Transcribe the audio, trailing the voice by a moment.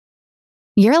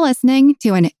You're listening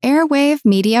to an Airwave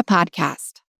Media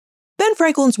Podcast. Ben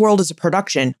Franklin's World is a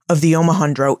production of the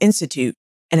Omohundro Institute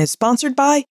and is sponsored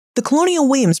by the Colonial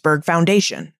Williamsburg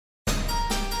Foundation.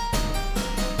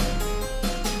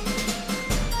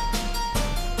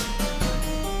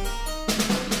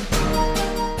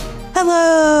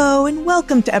 Hello, and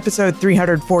welcome to episode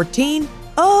 314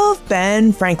 of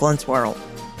Ben Franklin's World,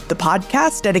 the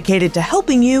podcast dedicated to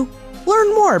helping you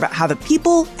learn more about how the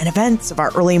people and events of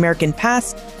our early American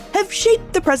past have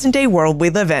shaped the present-day world we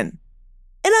live in.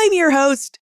 And I'm your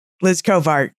host, Liz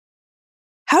Covart.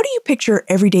 How do you picture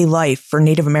everyday life for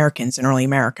Native Americans in early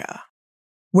America?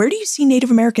 Where do you see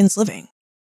Native Americans living?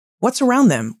 What's around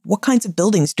them? What kinds of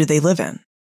buildings do they live in?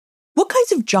 What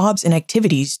kinds of jobs and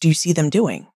activities do you see them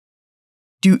doing?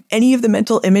 Do any of the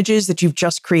mental images that you've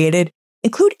just created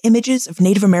include images of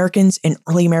Native Americans in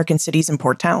early American cities and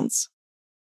port towns?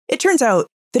 It turns out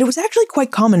that it was actually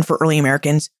quite common for early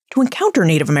Americans to encounter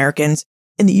Native Americans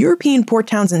in the European port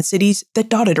towns and cities that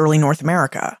dotted early North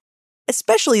America,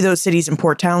 especially those cities and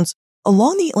port towns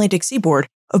along the Atlantic seaboard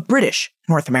of British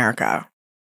North America.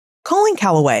 Colin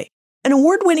Calloway, an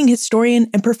award-winning historian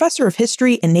and professor of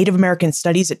history and Native American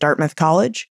studies at Dartmouth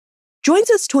College, joins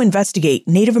us to investigate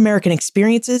Native American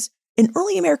experiences in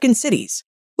early American cities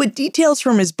with details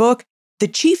from his book, The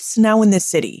Chiefs Now in This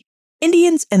City: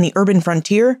 Indians and the Urban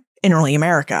Frontier in Early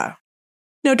America.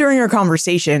 Now, during our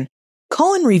conversation,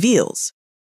 Colin reveals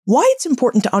why it's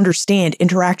important to understand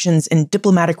interactions and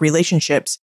diplomatic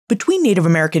relationships between Native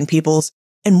American peoples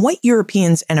and white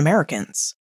Europeans and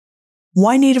Americans,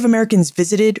 why Native Americans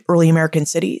visited early American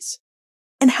cities,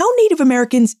 and how Native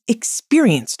Americans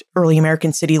experienced early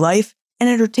American city life and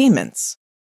entertainments.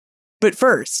 But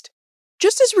first,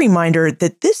 just as a reminder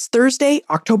that this Thursday,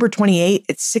 October 28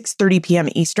 at 6:30 p.m.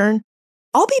 Eastern,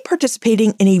 I'll be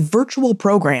participating in a virtual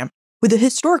program with the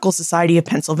Historical Society of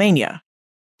Pennsylvania.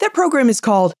 That program is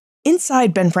called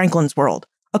Inside Ben Franklin's World,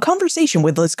 a conversation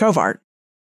with Liz Covart.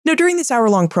 Now, during this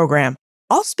hour-long program,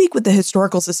 I'll speak with the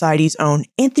Historical Society's own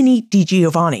Anthony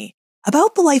DiGiovanni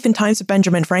about the life and times of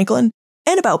Benjamin Franklin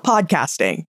and about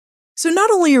podcasting. So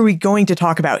not only are we going to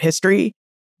talk about history,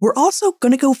 we're also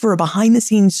going to go for a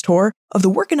behind-the-scenes tour of the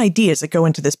work and ideas that go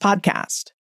into this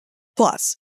podcast.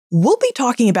 Plus, we'll be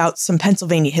talking about some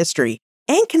Pennsylvania history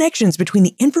and connections between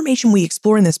the information we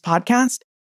explore in this podcast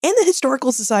and the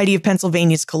Historical Society of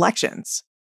Pennsylvania's collections.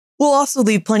 We'll also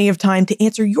leave plenty of time to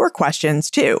answer your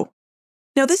questions, too.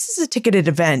 Now, this is a ticketed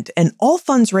event, and all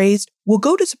funds raised will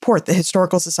go to support the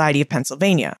Historical Society of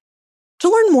Pennsylvania. To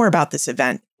learn more about this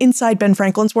event, Inside Ben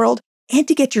Franklin's World, and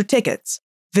to get your tickets,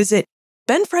 visit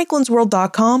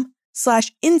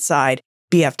benfranklinsworld.com/inside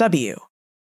BFW.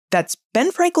 That's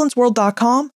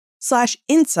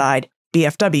benfranklinsworld.com/inside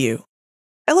BFW.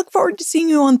 I look forward to seeing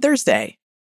you on Thursday.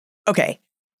 Okay,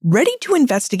 ready to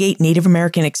investigate Native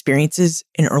American experiences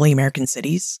in early American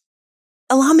cities?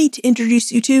 Allow me to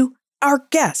introduce you to our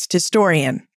guest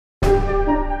historian.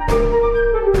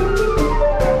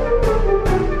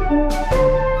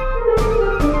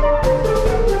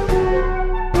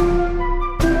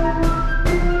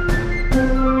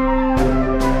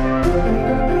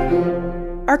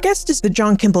 Our guest is the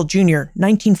John Kimball Jr.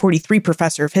 1943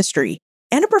 professor of history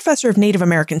and a professor of Native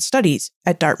American studies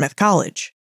at Dartmouth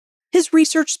College. His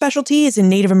research specialty is in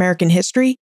Native American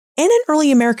history and in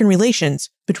early American relations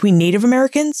between Native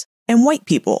Americans and white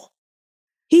people.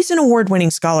 He's an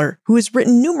award-winning scholar who has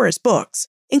written numerous books,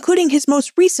 including his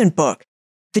most recent book,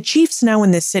 The Chiefs Now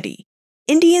in This City: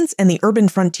 Indians and the Urban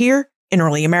Frontier in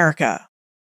Early America.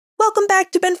 Welcome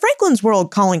back to Ben Franklin's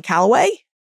World, Colin Calloway.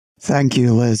 Thank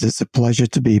you, Liz. It's a pleasure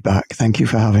to be back. Thank you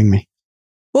for having me.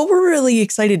 Well, we're really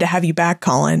excited to have you back,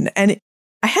 Colin. And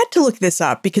I had to look this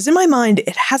up because in my mind,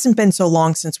 it hasn't been so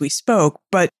long since we spoke,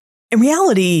 but in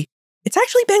reality, it's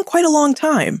actually been quite a long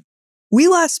time. We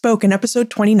last spoke in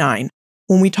episode 29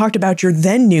 when we talked about your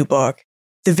then new book,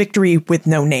 The Victory with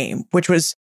No Name, which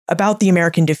was about the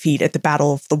American defeat at the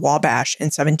Battle of the Wabash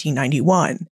in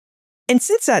 1791. And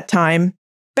since that time,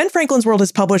 Ben Franklin's World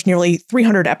has published nearly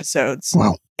 300 episodes.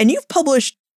 Wow. And you've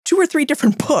published 2 or 3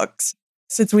 different books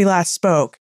since we last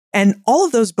spoke. And all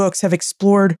of those books have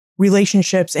explored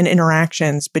relationships and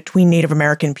interactions between Native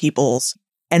American peoples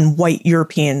and white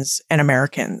Europeans and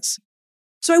Americans.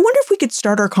 So I wonder if we could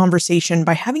start our conversation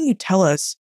by having you tell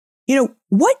us,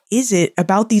 what is it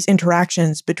about these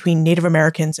interactions between Native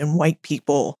Americans and white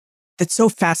people that so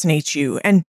fascinates you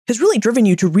and has really driven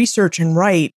you to research and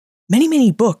write many,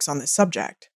 many books on this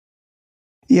subject?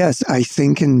 Yes, I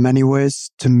think in many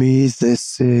ways, to me,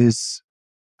 this is,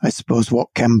 I suppose,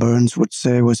 what Ken Burns would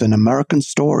say was an American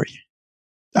story.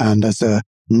 And as a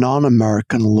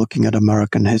non-American looking at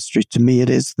American history, to me, it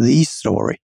is the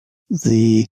story.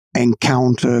 The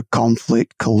encounter,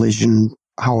 conflict, collision,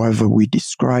 however we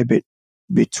describe it,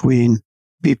 between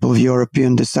people of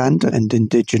European descent and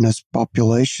indigenous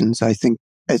populations. I think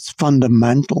it's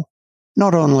fundamental,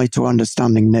 not only to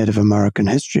understanding Native American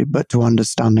history, but to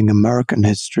understanding American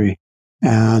history.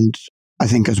 And I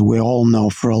think, as we all know,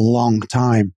 for a long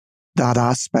time, that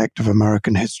aspect of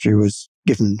American history was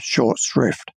given short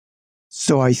shrift.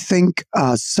 So I think,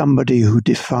 as somebody who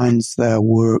defines their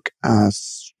work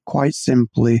as quite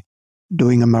simply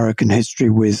doing American history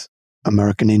with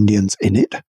American Indians in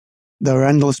it, there are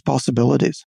endless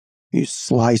possibilities. You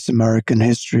slice American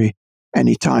history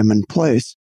any time and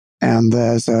place, and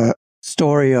there's a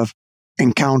story of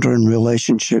encounter and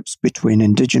relationships between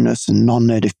Indigenous and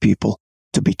non-Native people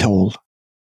to be told.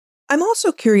 I'm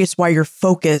also curious why your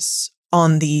focus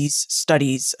on these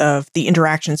studies of the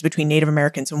interactions between Native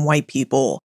Americans and white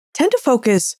people tend to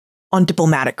focus on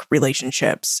diplomatic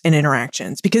relationships and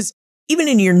interactions, because even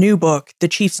in your new book, The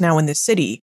Chiefs Now in This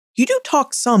City, you do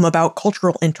talk some about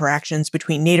cultural interactions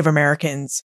between Native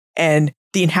Americans and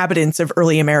the inhabitants of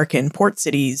early American port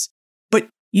cities, but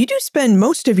you do spend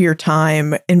most of your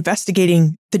time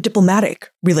investigating the diplomatic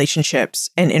relationships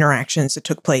and interactions that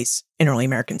took place in early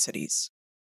American cities.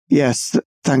 Yes,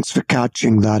 thanks for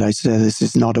catching that. I say this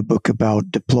is not a book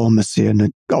about diplomacy,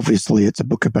 and obviously it's a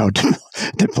book about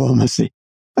diplomacy.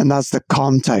 And that's the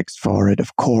context for it,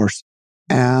 of course.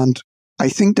 And I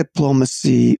think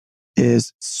diplomacy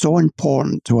is so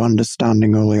important to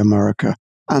understanding early America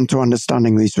and to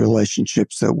understanding these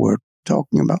relationships that we're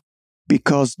talking about,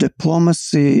 because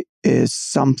diplomacy is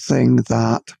something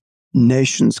that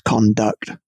nations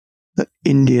conduct, that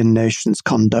Indian nations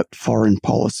conduct foreign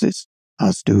policies,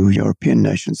 as do European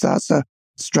nations. That's a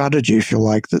strategy, if you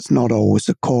like, that's not always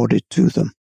accorded to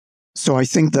them. So I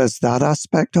think there's that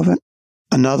aspect of it.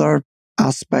 Another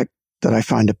aspect that I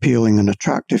find appealing and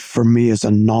attractive for me as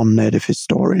a non-native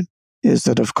historian is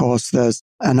that, of course, there's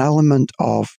an element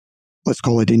of, let's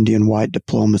call it Indian white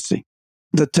diplomacy,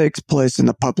 that takes place in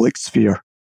the public sphere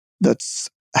that's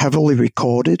heavily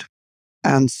recorded.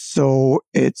 And so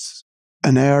it's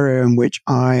an area in which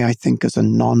I think as a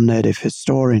non-native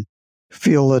historian,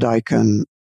 feel that I can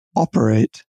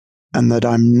operate and that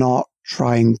I'm not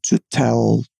trying to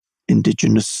tell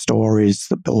Indigenous stories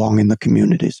that belong in the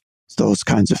communities. Those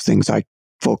kinds of things. I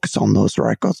focus on those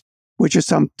records, which are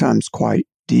sometimes quite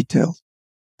detailed.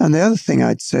 And the other thing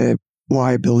I'd say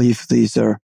why I believe these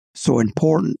are so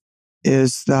important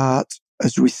is that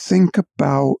as we think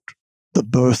about the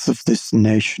birth of this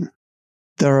nation,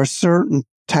 there are certain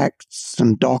texts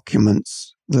and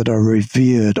documents that are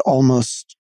revered,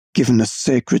 almost given a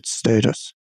sacred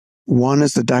status. One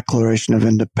is the Declaration of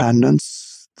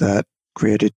Independence that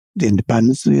created the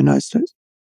independence of the United States.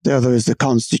 The other is the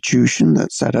Constitution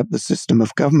that set up the system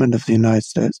of government of the United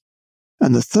States.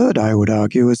 And the third, I would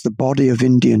argue, is the body of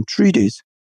Indian treaties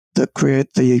that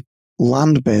create the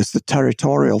land base, the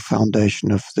territorial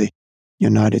foundation of the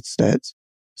United States.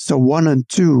 So 1 and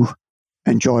 2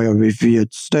 enjoy a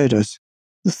revered status.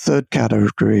 The third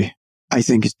category, I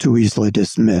think, is too easily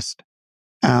dismissed.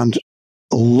 And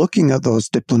looking at those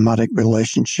diplomatic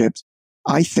relationships,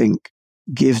 I think,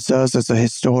 gives us as a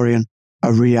historian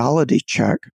a reality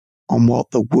check on what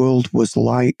the world was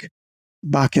like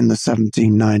back in the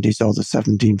 1790s or the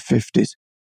 1750s,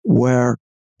 where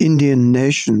Indian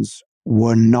nations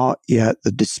were not yet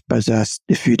the dispossessed,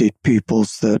 defeated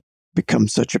peoples that become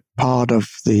such a part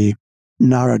of the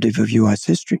narrative of U.S.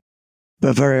 history.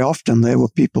 But very often they were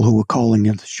people who were calling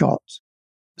in the shots.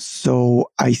 So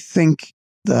I think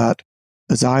that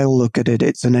as I look at it,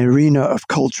 it's an arena of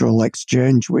cultural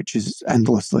exchange, which is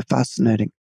endlessly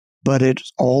fascinating. But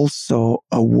it's also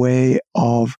a way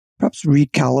of perhaps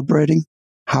recalibrating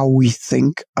how we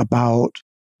think about,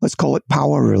 let's call it,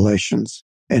 power relations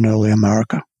in early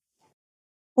America.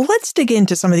 Well, let's dig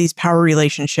into some of these power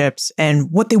relationships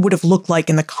and what they would have looked like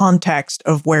in the context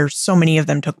of where so many of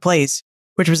them took place,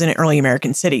 which was in early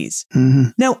American cities. Mm-hmm.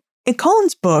 Now, in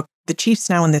Colin's book, The Chiefs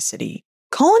Now in This City,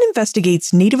 Colin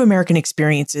investigates Native American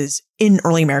experiences in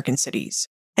early American cities.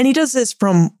 And he does this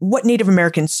from what Native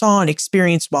Americans saw and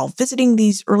experienced while visiting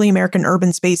these early American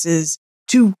urban spaces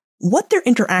to what their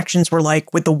interactions were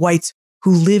like with the whites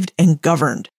who lived and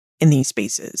governed in these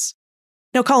spaces.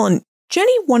 Now, Colin,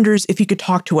 Jenny wonders if you could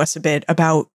talk to us a bit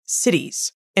about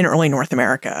cities in early North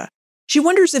America. She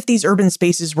wonders if these urban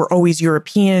spaces were always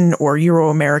European or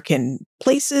Euro-American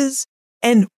places,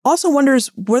 and also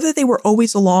wonders whether they were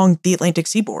always along the Atlantic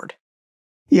seaboard.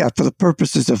 Yeah, for the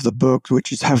purposes of the book,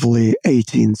 which is heavily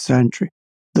 18th century,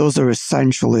 those are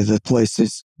essentially the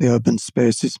places, the urban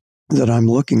spaces, that I'm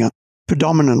looking at,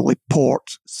 predominantly port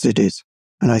cities.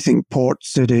 And I think port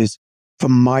cities, for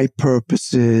my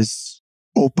purposes,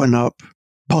 open up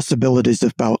possibilities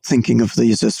about thinking of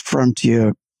these as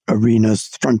frontier arenas,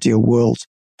 frontier worlds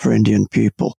for Indian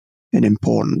people in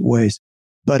important ways.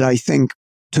 But I think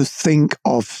to think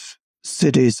of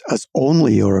cities as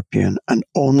only European and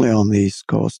only on the East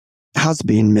Coast has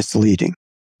been misleading.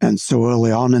 And so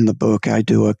early on in the book, I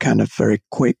do a kind of very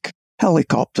quick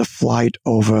helicopter flight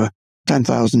over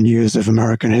 10,000 years of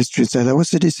American history and say there were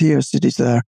cities here, cities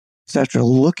there, etc.,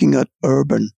 looking at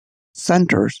urban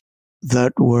centers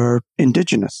that were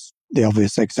indigenous. The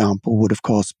obvious example would, of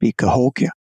course, be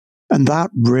Cahokia. And that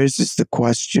raises the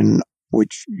question,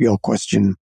 which your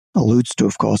question alludes to,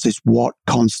 of course, is what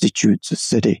constitutes a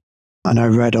city? And I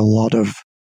read a lot of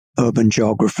urban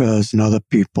geographers and other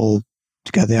people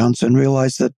to get the answer and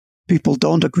realized that people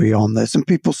don't agree on this, and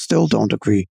people still don't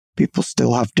agree. People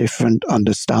still have different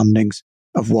understandings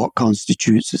of what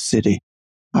constitutes a city.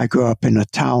 I grew up in a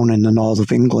town in the north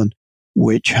of England,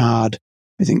 which had,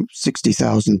 I think,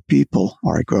 60,000 people,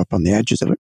 or I grew up on the edges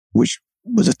of it, which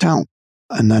was a town.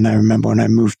 And then I remember when I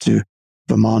moved to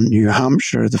Vermont, New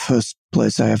Hampshire, the first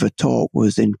place I ever taught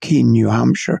was in Keene, New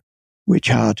Hampshire, which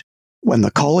had, when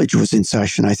the college was in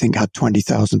session, I think had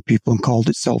 20,000 people and called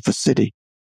itself a city.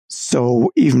 So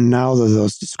even now there are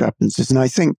those discrepancies. And I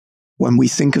think when we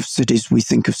think of cities with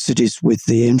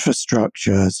the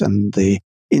infrastructures and the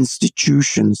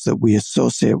institutions that we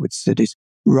associate with cities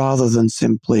rather than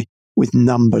simply with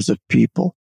numbers of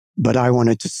people. But I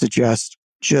wanted to suggest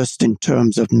just in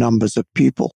terms of numbers of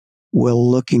people, we're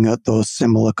looking at those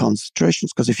similar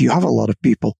concentrations, because if you have a lot of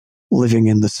people living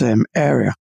in the same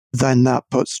area, then that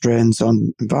puts strains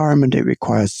on environment. It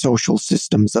requires social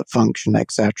systems that function,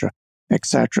 etc.,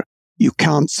 etc. You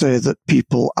can't say that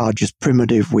people are just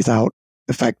primitive without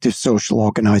effective social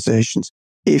organizations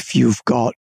if you've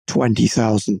got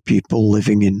 20,000 people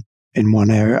living in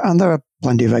one area. And there are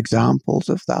plenty of examples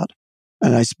of that.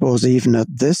 And I suppose even at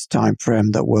this time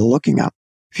frame that we're looking at,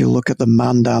 if you look at the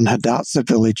Mandan Hidatsa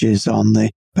villages on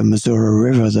the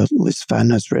Missouri River that Liz Fenn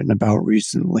has written about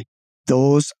recently,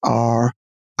 those are,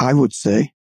 I would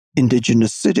say,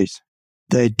 indigenous cities.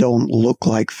 They don't look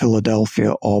like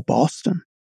Philadelphia or Boston,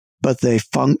 but they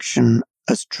function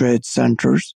as trade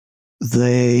centers.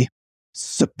 They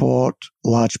support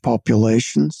large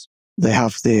populations. They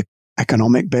have the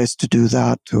economic base to do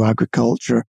that, to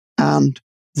agriculture. And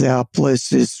they are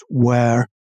places where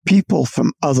people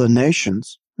from other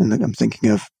nations, and I'm thinking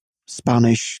of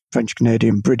Spanish, French,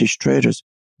 Canadian, British traders,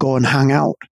 go and hang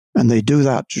out. And they do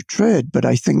that to trade, but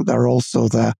I think they're also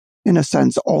there, in a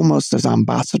sense, almost as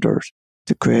ambassadors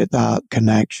to create that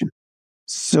connection.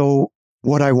 So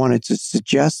what I wanted to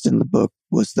suggest in the book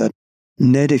was that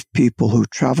Native people who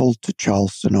traveled to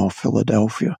Charleston or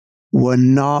Philadelphia were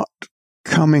not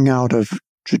coming out of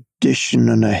tradition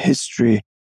and a history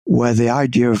where the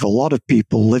idea of a lot of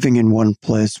people living in one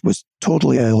place was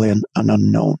totally alien and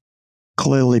unknown.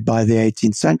 Clearly, by the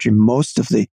 18th century, most of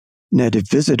the native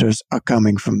visitors are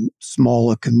coming from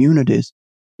smaller communities.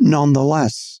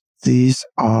 Nonetheless, these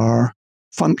are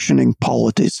functioning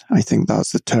polities. I think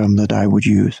that's the term that I would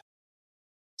use.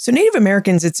 So Native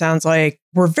Americans, it sounds like,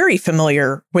 were very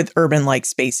familiar with urban-like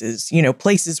spaces,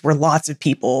 places where lots of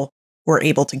people were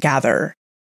able to gather.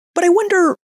 But I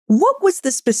wonder, what was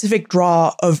the specific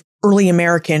draw of early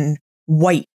American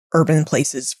white urban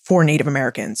places for Native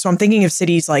Americans? So I'm thinking of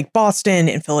cities like Boston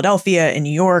and Philadelphia and New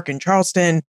York and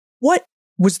Charleston. What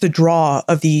was the draw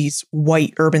of these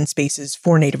white urban spaces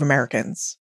for Native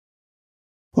Americans?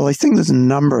 Well, I think there's a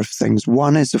number of things.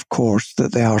 One is, of course,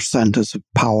 that they are centers of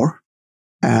power.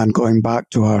 And going back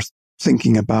to our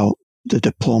thinking about the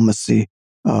diplomacy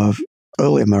of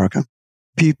early America,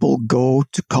 people go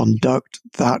to conduct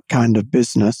that kind of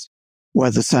business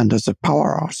where the centers of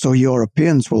power are. So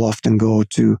Europeans will often go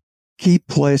to key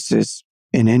places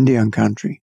in Indian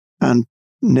country, and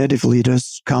native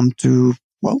leaders come to,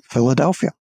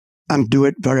 Philadelphia, and do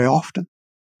it very often.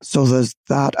 So there's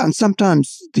that. And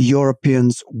sometimes the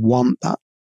Europeans want that.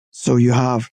 So you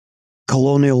have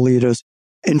colonial leaders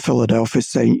in Philadelphia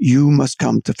saying, you must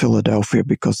come to Philadelphia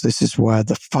because this is where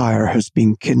the fire has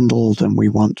been kindled and we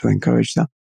want to encourage that.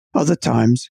 Other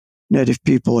times, native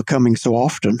people are coming so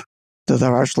often that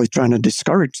they're actually trying to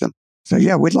discourage them. So,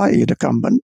 yeah, we'd like you to come,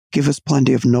 but give us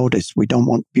plenty of notice. We don't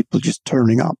want people just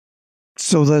turning up.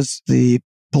 So there's the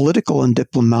political and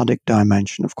diplomatic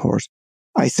dimension, of course.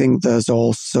 I think there's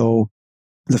also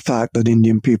the fact that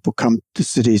Indian people come to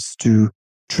cities to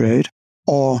trade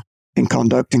or in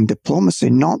conducting diplomacy,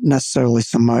 not necessarily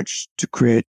so much to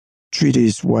create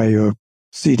treaties where you're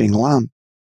ceding land,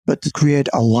 but to create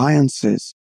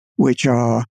alliances which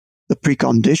are the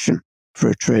precondition for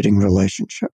a trading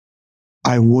relationship.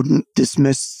 I wouldn't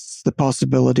dismiss the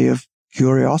possibility of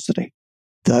curiosity,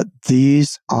 that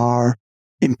these are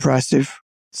impressive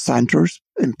centers,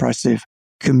 impressive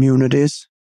communities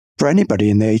for anybody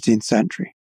in the 18th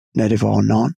century, native or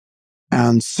non.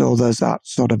 And so there's that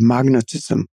sort of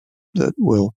magnetism that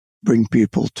will bring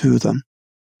people to them.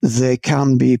 They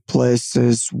can be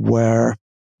places where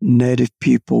native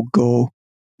people go,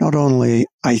 not only,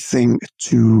 I think,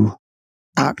 to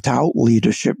act out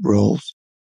leadership roles,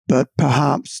 but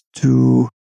perhaps to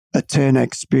attain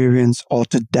experience or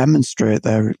to demonstrate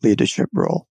their leadership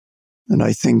role. And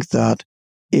I think that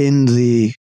in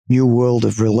the new world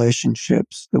of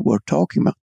relationships that we're talking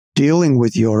about, dealing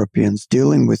with Europeans,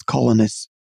 dealing with colonists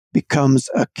becomes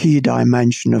a key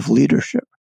dimension of leadership.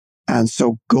 And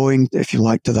so going, if you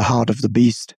like, to the heart of the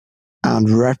beast and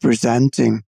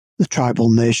representing the tribal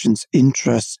nation's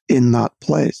interests in that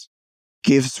place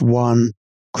gives one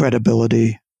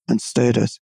credibility and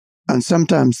status. And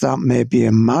sometimes that may be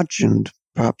imagined,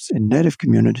 perhaps in native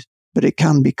communities, but it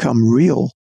can become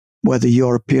real where the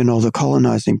European or the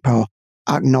colonizing power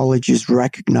acknowledges,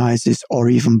 recognizes, or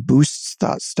even boosts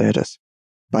that status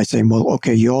by saying, well,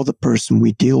 okay, you're the person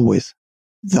we deal with.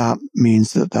 That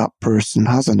means that that person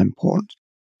has an importance.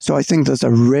 So I think there's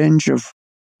a range of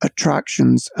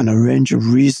attractions and a range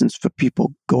of reasons for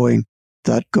people going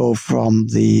that go from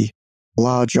the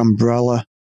large umbrella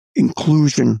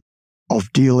inclusion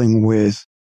of dealing with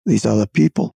these other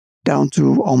people down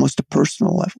to almost a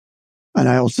personal level. And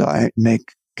I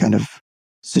make kind of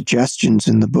suggestions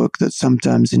in the book that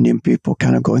sometimes Indian people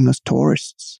kind of going as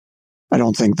tourists. I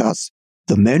don't think that's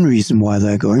the main reason why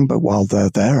they're going, but while they're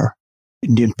there,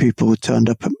 Indian people who turned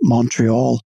up at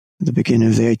Montreal at the beginning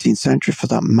of the 18th century for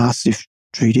that massive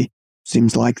treaty,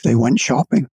 seems like they went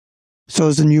shopping. So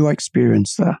there's a new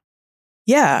experience there.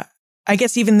 Yeah. I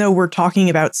guess even though we're talking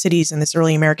about cities in this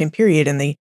early American period in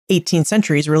the 18th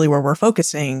century is really where we're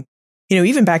focusing,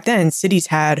 even back then, cities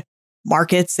had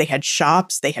markets, they had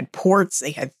shops, they had ports,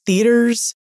 they had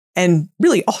theaters, and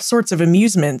really all sorts of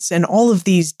amusements. And all of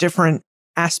these different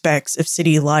aspects of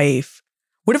city life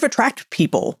would have attracted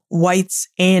people, whites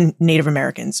and Native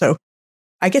Americans. So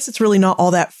I guess it's really not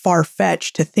all that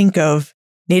far-fetched to think of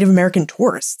Native American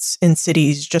tourists in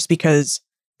cities just because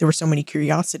there were so many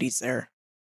curiosities there.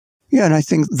 Yeah, and I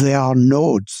think they are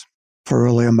nodes for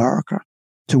early America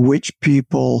to which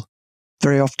people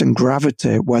very often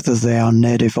gravitate, whether they are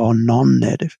native or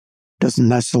non-native. Doesn't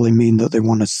necessarily mean that they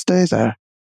want to stay there,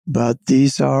 but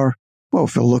these are, well,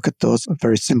 if you look at those, a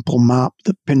very simple map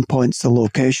that pinpoints the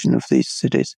location of these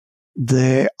cities,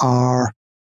 they are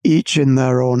each in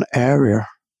their own area,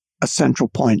 a central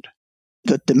point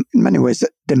that in many ways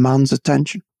that demands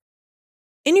attention.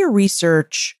 In your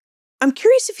research, I'm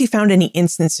curious if you found any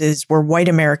instances where white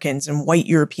Americans and white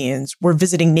Europeans were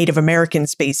visiting Native American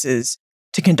spaces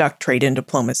to conduct trade and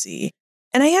diplomacy.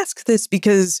 And I ask this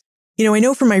because, I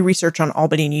know from my research on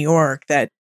Albany, New York, that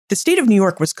the state of New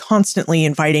York was constantly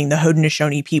inviting the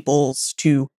Haudenosaunee peoples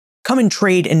to come and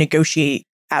trade and negotiate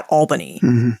at Albany.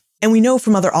 Mm-hmm. And we know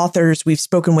from other authors we've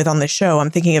spoken with on this show,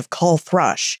 I'm thinking of Coll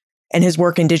Thrush and his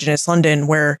work Indigenous London,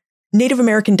 where Native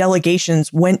American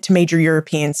delegations went to major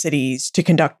European cities to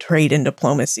conduct trade and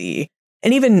diplomacy.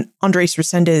 And even Andrés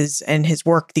Reséndez and his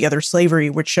work, The Other Slavery,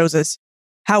 which shows us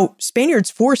how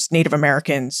Spaniards forced Native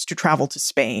Americans to travel to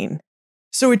Spain.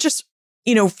 So it just,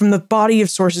 from the body of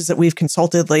sources that we've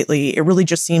consulted lately, it really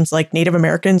just seems like Native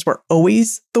Americans were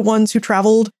always the ones who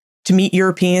traveled to meet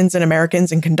Europeans and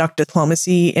Americans and conduct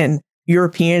diplomacy in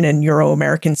European and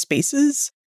Euro-American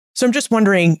spaces. So I'm just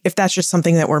wondering if that's just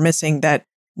something that we're missing, that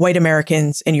white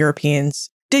Americans and Europeans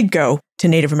did go to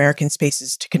Native American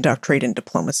spaces to conduct trade and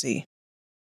diplomacy.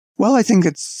 Well, I think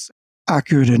it's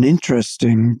accurate and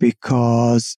interesting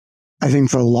because I think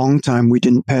for a long time we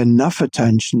didn't pay enough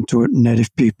attention to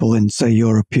Native people in, say,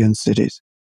 European cities.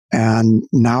 And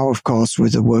now, of course,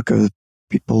 with the work of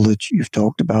people that you've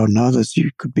talked about and others,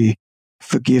 you could be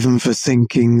forgiven for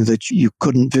thinking that you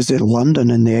couldn't visit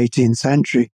London in the 18th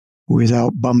century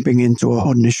without bumping into a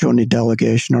Haudenosaunee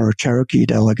delegation or a Cherokee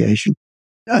delegation.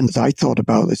 And as I thought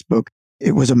about this book,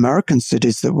 it was American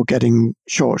cities that were getting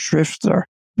short shrift there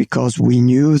because we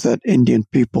knew that Indian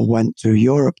people went to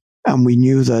Europe and we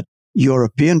knew that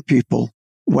European people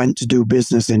went to do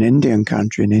business in Indian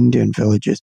country, in Indian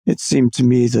villages. It seemed to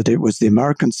me that it was the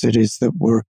American cities that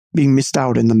were being missed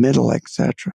out in the middle,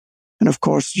 etc. And of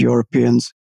course,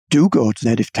 Europeans do go to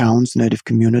native towns, native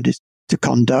communities to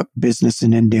conduct business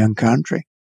in Indian country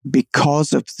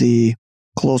because of the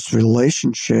close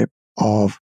relationship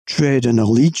of trade and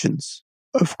allegiance.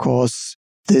 Of course,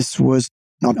 this was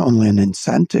not only an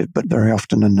incentive, but very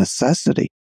often a necessity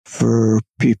for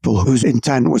people whose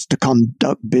intent was to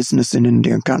conduct business in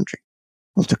Indian country.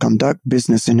 Well, to conduct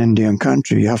business in Indian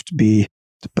country, you have to be,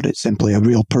 to put it simply, a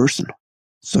real person.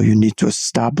 So you need to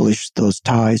establish those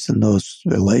ties and those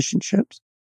relationships.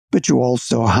 But you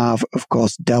also have, of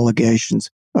course, delegations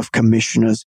of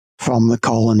commissioners from the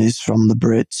colonies, from the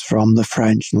Brits, from the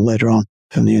French, and later on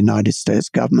from the United States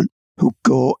government, who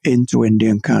go into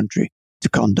Indian country to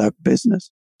conduct business.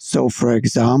 So, for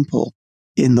example,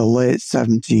 in the late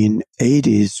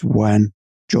 1780s, when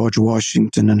George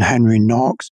Washington and Henry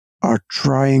Knox are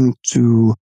trying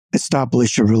to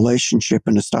establish a relationship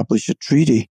and establish a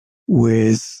treaty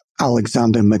with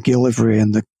Alexander McGillivray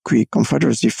and the Creek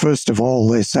Confederacy, first of all,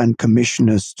 they send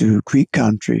commissioners to Creek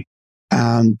country,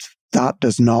 and that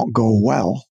does not go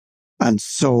well. And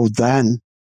so then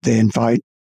they invite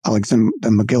Alexander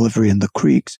McGillivray and the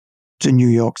Creeks to New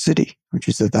York City, which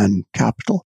is the then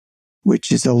capital,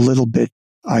 which is a little bit,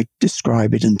 I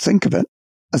describe it and think of it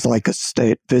as like a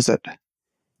state visit.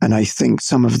 And I think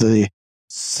some of the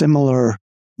similar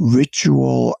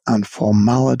ritual and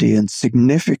formality and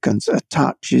significance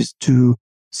attaches to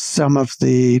some of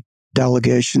the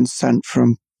delegations sent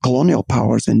from colonial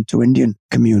powers into Indian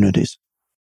communities.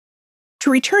 To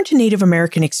return to Native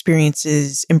American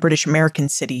experiences in British American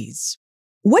cities,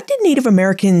 what did Native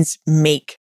Americans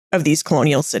make of these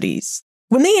colonial cities?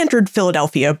 When they entered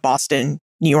Philadelphia, Boston,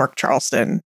 New York,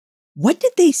 Charleston, what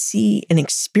did they see and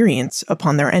experience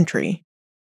upon their entry?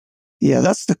 Yeah,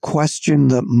 that's the question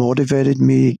that motivated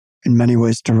me in many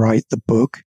ways to write the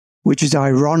book, which is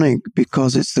ironic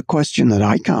because it's the question that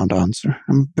I can't answer.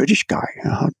 I'm a British guy.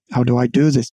 How do I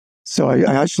do this? So I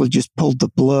actually just pulled the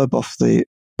blurb off the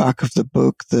back of the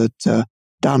book that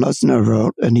Dan Usner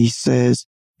wrote, and he says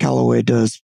Calloway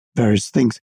does various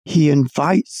things. He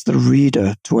invites the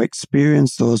reader to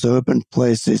experience those urban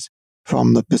places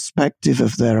from the perspective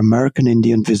of their American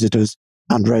Indian visitors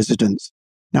and residents.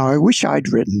 Now, I wish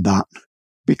I'd written that,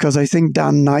 because I think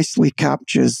Dan nicely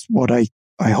captures what I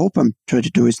hope I'm trying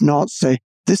to do, is not say,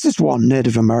 this is what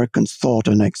Native Americans thought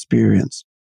and experienced,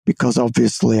 because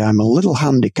obviously I'm a little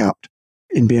handicapped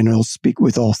in being able to speak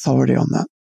with authority on that.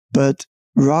 But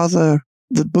rather,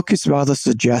 the book is rather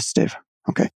suggestive.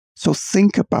 Okay, so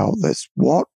think about this.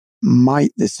 What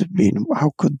might this have been?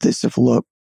 How could this have looked?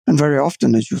 And very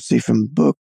often, as you'll see from the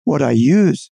book, what I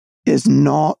use is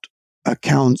not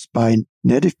accounts by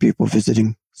Native people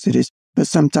visiting cities, but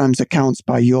sometimes accounts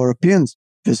by Europeans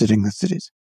visiting the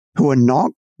cities, who are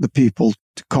not the people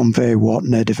to convey what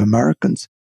Native Americans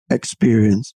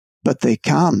experience, but they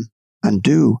can and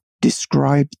do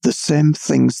describe the same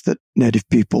things that Native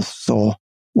people saw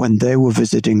when they were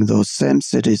visiting those same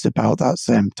cities about that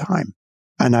same time.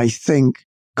 And I think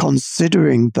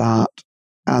considering that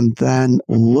and then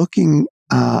looking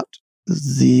at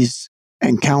these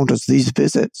encounters, these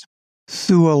visits,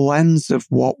 through a lens of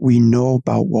what we know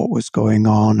about what was going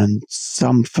on and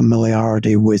some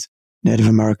familiarity with Native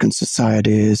American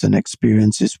societies and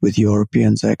experiences with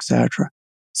Europeans, etc.,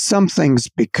 some things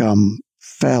become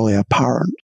fairly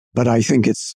apparent. But I think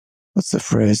it's, what's the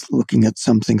phrase, looking at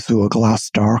something through a glass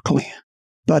darkly.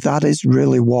 But that is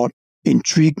really what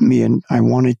intrigued me, and I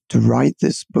wanted to write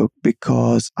this book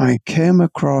because I came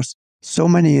across so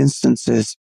many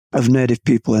instances of Native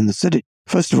people in the city.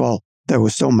 First of all, there were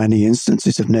so many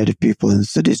instances of Native people in the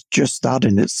cities. Just that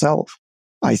in itself,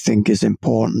 I think, is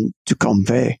important to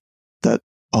convey, that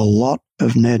a lot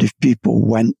of Native people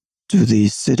went to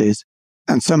these cities,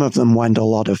 and some of them went a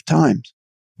lot of times.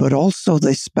 But also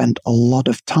they spent a lot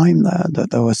of time there,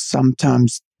 that there were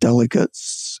sometimes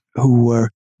delegates who were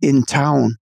in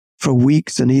town for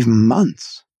weeks and even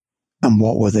months. And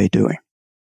what were they doing?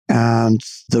 And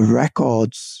the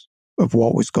records of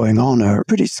what was going on are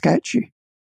pretty sketchy.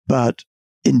 But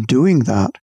in doing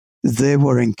that, they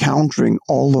were encountering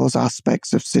all those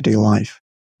aspects of city life.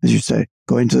 As you say,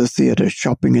 going to the theater,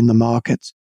 shopping in the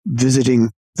markets, visiting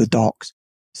the docks,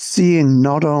 seeing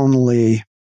not only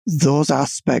those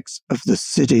aspects of the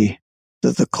city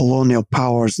that the colonial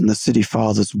powers and the city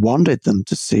fathers wanted them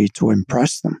to see to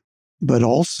impress them, but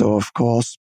also, of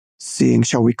course, seeing,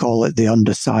 shall we call it, the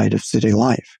underside of city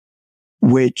life,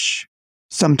 which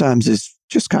sometimes is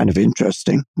just kind of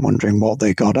interesting, wondering what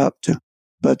they got up to.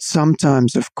 But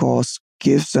sometimes, of course,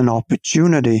 gives an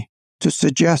opportunity to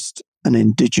suggest an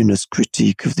Indigenous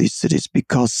critique of these cities,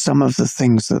 because some of the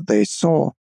things that they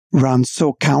saw ran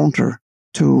so counter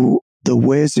to the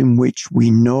ways in which we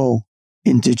know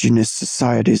Indigenous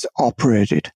societies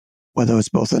operated, where there was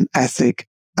both an ethic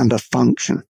and a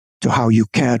function to how you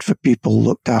cared for people,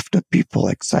 looked after people,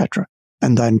 etc.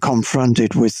 And then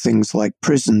confronted with things like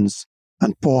prisons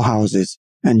and poorhouses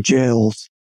and jails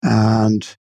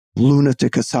and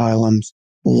lunatic asylums,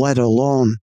 let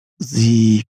alone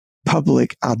the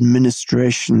public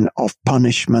administration of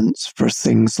punishments for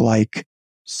things like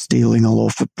stealing a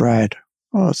loaf of bread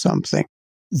or something.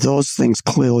 Those things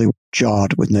clearly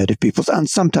jarred with Native peoples, and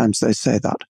sometimes they say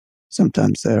that.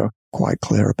 Sometimes they're quite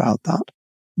clear about that.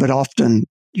 But often,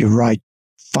 you're right,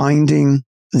 finding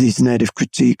these Native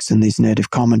critiques and these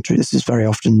Native commentary, this is very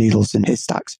often needles in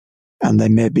haystacks, and they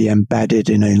may be embedded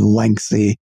in a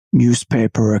lengthy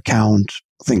newspaper account,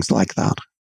 things like that.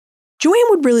 Joanne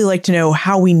would really like to know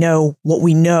how we know what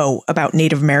we know about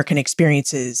Native American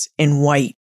experiences in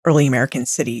white early American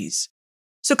cities.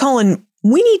 So, Colin,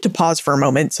 we need to pause for a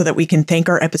moment so that we can thank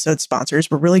our episode sponsors.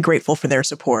 We're really grateful for their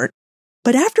support.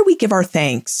 But after we give our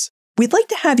thanks, we'd like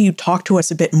to have you talk to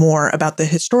us a bit more about the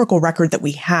historical record that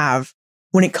we have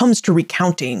when it comes to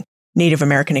recounting Native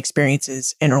American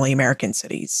experiences in early American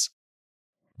cities.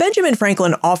 Benjamin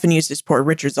Franklin often used his Poor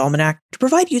Richard's Almanac to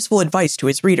provide useful advice to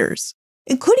his readers,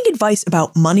 including advice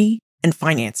about money and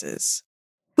finances.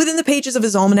 Within the pages of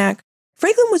his almanac,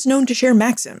 Franklin was known to share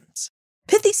maxims,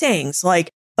 pithy sayings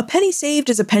like, "A penny saved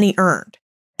is a penny earned,"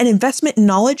 "An investment in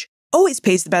knowledge always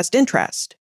pays the best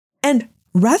interest," and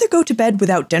 "Rather go to bed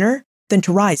without dinner than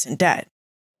to rise in debt."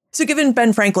 So given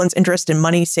Ben Franklin's interest in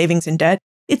money, savings, and debt,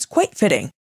 it's quite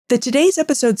fitting that today's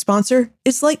episode sponsor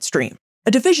is LightStream,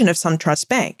 a division of SunTrust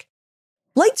Bank.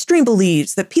 LightStream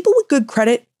believes that people with good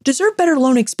credit deserve better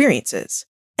loan experiences,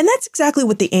 and that's exactly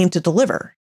what they aim to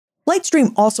deliver.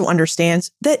 LightStream also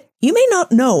understands that you may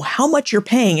not know how much you're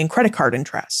paying in credit card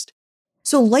interest.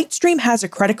 So LightStream has a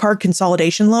credit card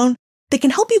consolidation loan that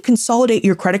can help you consolidate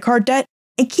your credit card debt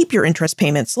and keep your interest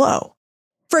payments low.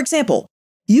 For example,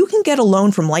 you can get a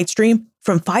loan from LightStream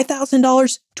from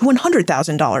 $5,000 to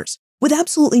 $100,000 with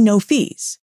absolutely no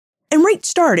fees. And rates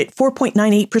start at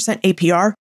 4.98%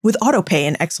 APR with autopay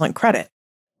and excellent credit.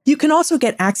 You can also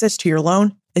get access to your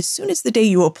loan as soon as the day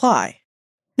you apply.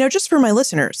 Now, just for my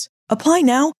listeners, apply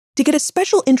now to get a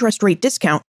special interest rate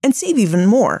discount and save even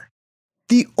more.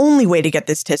 The only way to get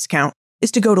this discount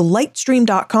is to go to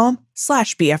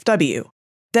lightstream.com/BFW.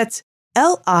 That's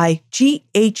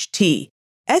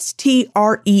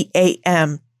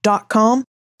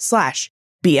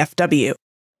lightstream.com/BFW.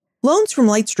 Loans from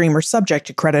LightStream are subject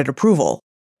to credit approval.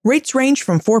 Rates range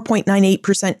from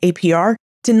 4.98% APR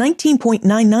to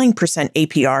 19.99%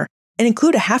 APR and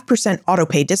include a 0.5%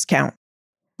 autopay discount.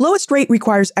 Lowest rate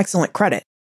requires excellent credit.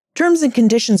 Terms and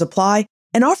conditions apply,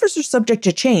 and offers are subject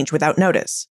to change without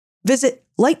notice. Visit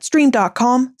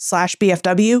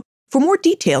lightstream.com/BFW for more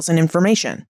details and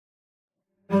information.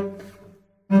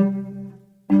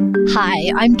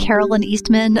 Hi, I'm Carolyn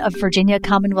Eastman of Virginia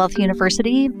Commonwealth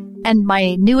University, and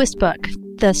my newest book,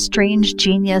 The Strange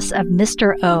Genius of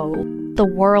Mr. O, The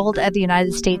World of the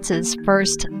United States'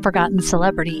 First Forgotten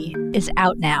Celebrity, is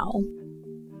out now.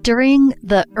 During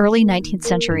the early 19th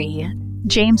century,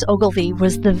 James Ogilvy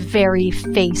was the very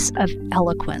face of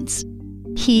eloquence.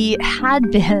 He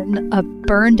had been a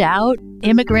burned-out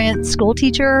immigrant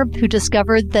schoolteacher who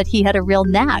discovered that he had a real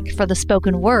knack for the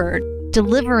spoken word,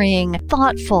 delivering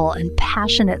thoughtful and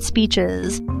passionate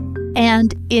speeches.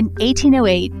 And in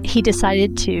 1808, he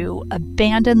decided to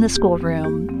abandon the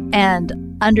schoolroom and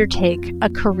undertake a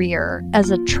career as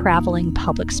a traveling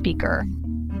public speaker.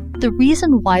 The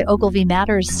reason why Ogilvy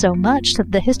matters so much to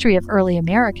the history of early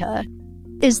America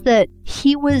is that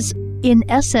he was, in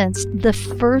essence, the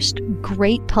first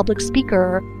great public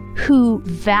speaker who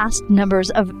vast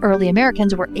numbers of early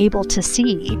Americans were able to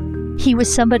see. He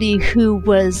was somebody who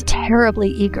was terribly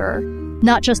eager,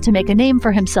 not just to make a name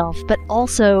for himself, but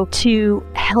also to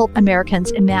help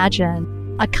Americans imagine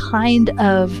a kind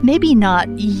of, maybe not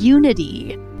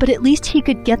unity, but at least he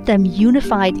could get them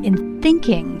unified in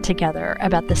thinking together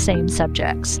about the same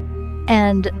subjects.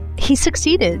 And he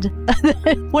succeeded.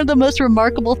 One of the most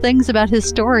remarkable things about his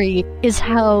story is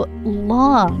how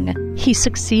long he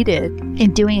succeeded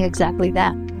in doing exactly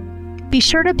that. Be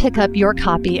sure to pick up your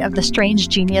copy of The Strange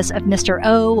Genius of Mr.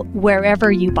 O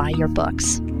wherever you buy your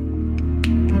books.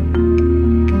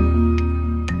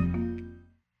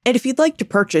 And if you'd like to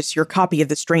purchase your copy of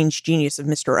The Strange Genius of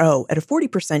Mr. O at a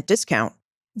 40% discount,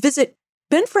 visit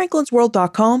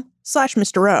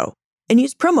benfranklinsworld.com/Mr. O and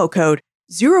use promo code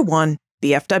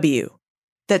 01BFW.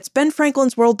 That's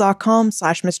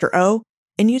benfranklinsworld.com/Mr. O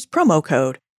and use promo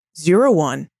code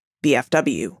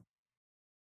 01BFW.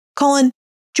 Colin,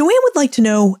 Joanne would like to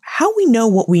know how we know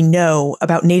what we know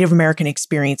about Native American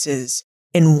experiences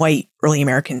in white early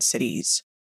American cities.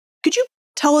 Could you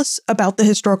tell us about the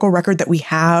historical record that we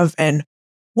have and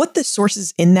what the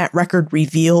sources in that record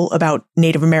reveal about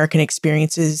Native American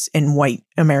experiences in white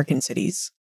American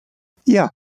cities? Yeah.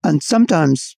 And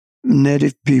sometimes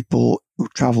Native people who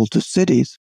travel to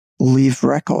cities leave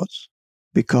records,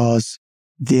 because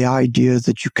the idea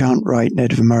that you can't write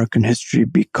Native American history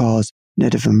because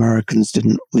Native Americans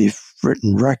didn't leave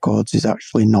written records is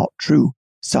actually not true.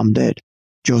 Some did.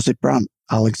 Joseph Brant,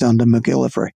 Alexander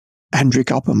MacGillivray, Hendrik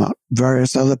Opperman,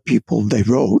 various other people, they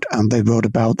wrote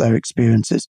about their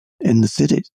experiences in the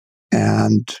cities.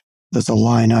 And there's a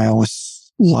line I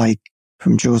always like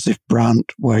from Joseph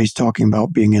Brant where he's talking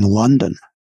about being in London.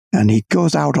 And he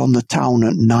goes out on the town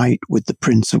at night with the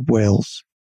Prince of Wales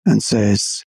and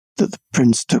says that the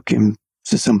prince took him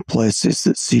to some places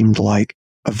that seemed like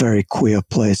a very queer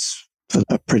place for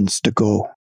a prince to go.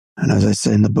 And as I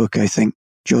say in the book, I think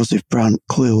Joseph Brant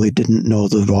clearly didn't know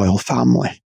the royal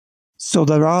family. So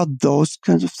there are those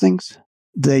kinds of things.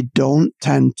 They don't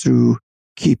tend to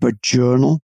keep a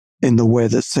journal in the way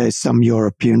that, say, some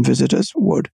European visitors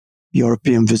would.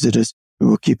 European visitors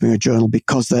who are keeping a journal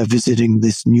because they're visiting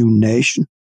this new nation,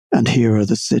 and here are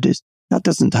the cities. That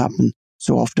doesn't happen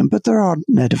so often, but there are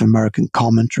Native American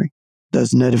commentary.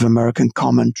 There's Native American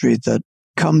commentary that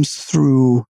comes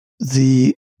through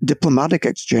the diplomatic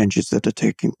exchanges that are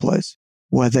taking place,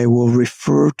 where they will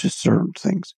refer to certain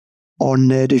things, or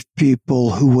Native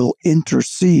people who will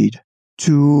intercede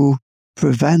to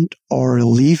prevent or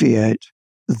alleviate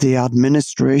the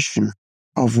administration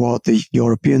of what the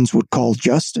Europeans would call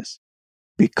justice,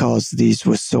 because these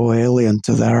were so alien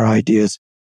to their ideas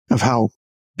of how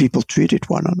people treated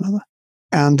one another.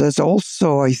 And there's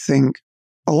also, I think,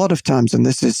 a lot of times, and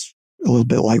this is a little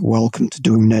bit like welcome to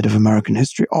doing Native American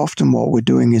history, often what we're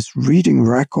doing is reading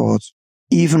records,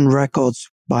 even records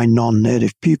by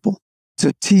non-Native people,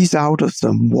 to tease out of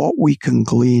them what we can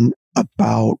glean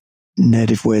about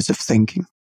Native ways of thinking.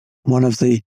 One of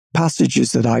the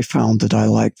passages that I found that I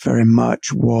liked very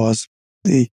much was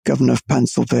the governor of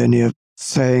Pennsylvania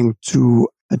saying to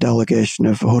a delegation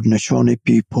of Haudenosaunee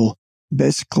people,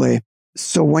 basically,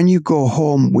 so when you go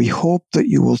home, we hope that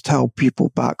you will tell people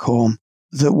back home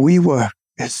that we were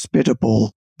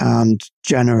hospitable and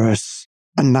generous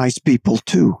and nice people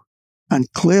too. And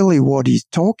clearly what he's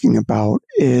talking about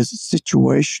is a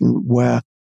situation where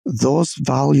those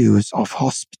values of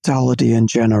hospitality and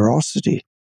generosity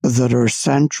that are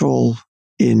central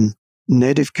in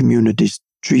Native communities'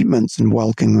 treatments and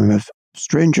welcoming of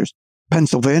strangers,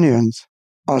 Pennsylvanians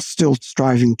are still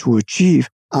striving to achieve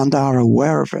and are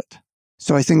aware of it.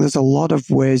 So I think there's a lot of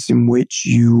ways in which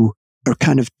you are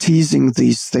kind of teasing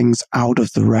these things out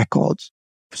of the records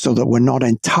so that we're not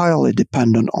entirely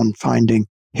dependent on finding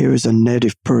here is a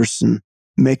Native person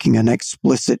making an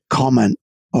explicit comment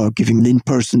or giving an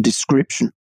in-person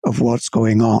description of what's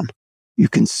going on. You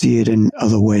can see it in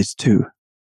other ways too.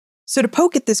 So to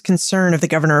poke at this concern of the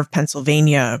governor of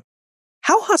Pennsylvania,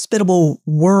 how hospitable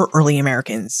were early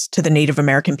Americans to the Native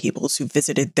American peoples who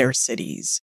visited their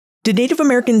cities? Did Native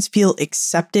Americans feel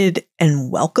accepted and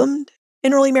welcomed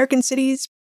in early American cities?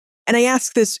 And I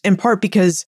ask this in part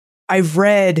because I've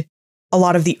read a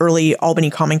lot of the early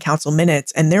Albany Common Council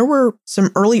minutes, and there were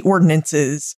some early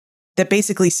ordinances that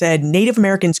basically said Native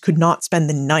Americans could not spend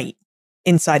the night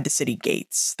inside the city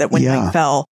gates, that when night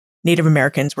fell, Native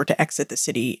Americans were to exit the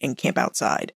city and camp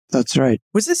outside. That's right.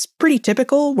 Was this pretty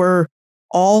typical? Were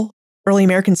all early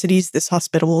American cities this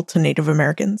hospitable to Native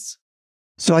Americans?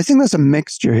 So I think there's a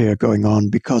mixture here going on,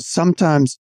 because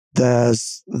sometimes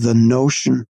there's the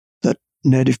notion that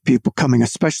Native people coming,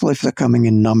 especially if they're coming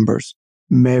in numbers,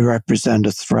 may represent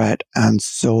a threat. And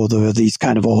so there are these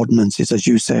kind of ordinances, as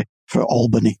you say, for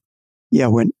Albany. Yeah,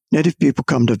 when Native people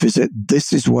come to visit,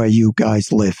 this is where you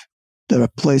guys live. There are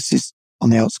places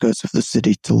on the outskirts of the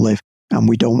city to live, and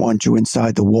we don't want you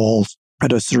inside the walls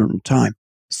at a certain time.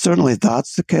 Certainly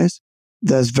that's the case.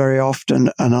 There's very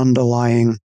often an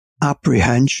underlying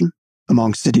apprehension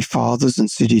among city fathers and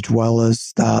city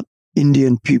dwellers that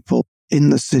Indian people in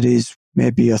the cities may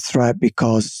be a threat,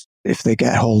 because if they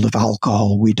get hold of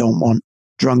alcohol, we don't want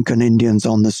drunken Indians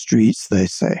on the streets, they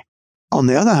say. On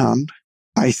the other hand,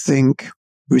 I think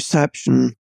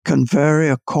reception can vary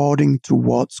according to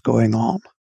what's going on.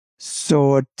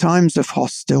 So at times of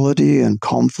hostility and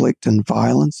conflict and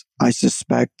violence, I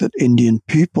suspect that Indian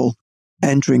people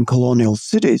entering colonial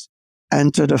cities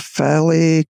entered a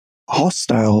fairly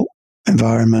hostile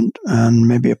environment and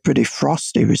maybe a pretty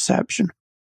frosty reception.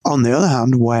 On the other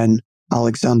hand, when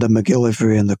Alexander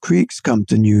MacGillivray and the Creeks come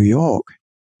to New York,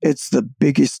 it's the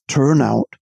biggest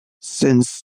turnout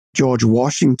since George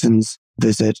Washington's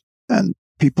visit, and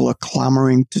people are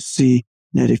clamoring to see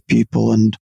Native people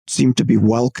and seem to be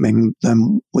welcoming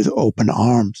them with open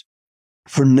arms.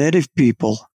 For Native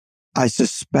people, I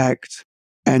suspect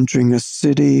entering a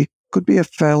city could be a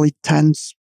fairly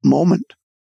tense moment,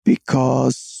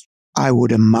 because I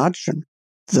would imagine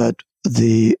that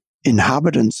the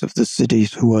inhabitants of the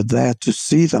cities who are there to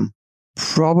see them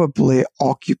probably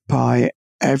occupy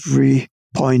every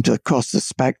point across the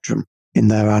spectrum in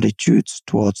their attitudes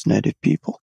towards Native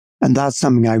people. And that's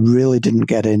something I really didn't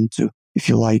get into, if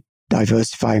you like,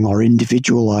 diversifying or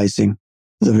individualizing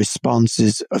the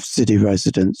responses of city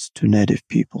residents to Native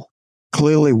people.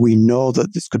 Clearly, we know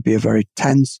that this could be a very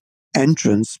tense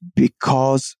entrance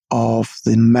because of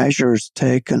the measures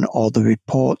taken or the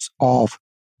reports of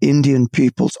Indian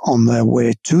peoples on their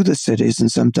way to the cities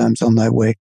and sometimes on their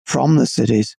way from the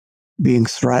cities being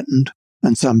threatened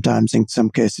and sometimes in some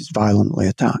cases violently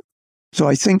attacked. So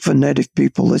I think for Native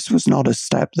people, this was not a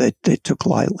step they took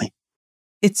lightly.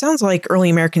 It sounds like early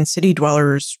American city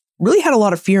dwellers really had a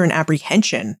lot of fear and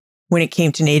apprehension when it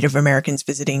came to Native Americans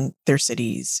visiting their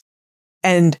cities.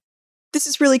 And this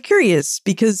is really curious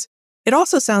because it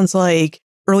also sounds like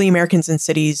early Americans in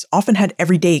cities often had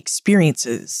everyday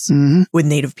experiences with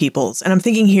Native peoples. And I'm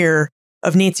thinking here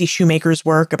of Nancy Shoemaker's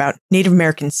work about Native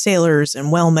American sailors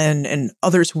and whalemen and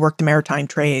others who worked the maritime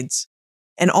trades.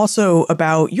 And also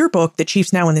about your book, The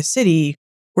Chiefs Now in the City,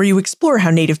 where you explore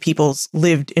how Native peoples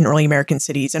lived in early American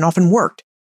cities and often worked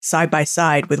side by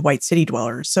side with white city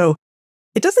dwellers. So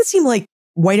it doesn't seem like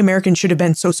white Americans should have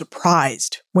been so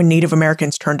surprised when Native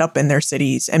Americans turned up in their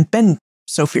cities and been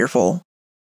so fearful.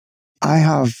 I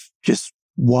have just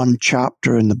one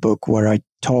chapter in the book where I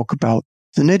talk about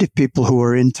the Native people who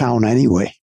are in town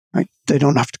anyway. Right? They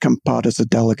don't have to come part as a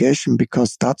delegation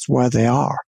because that's where they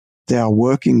are. They are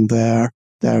working there.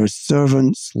 There are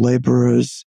servants,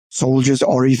 laborers, soldiers,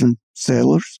 or even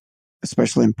sailors,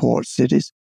 especially in port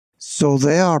cities. So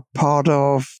they are part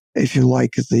of, if you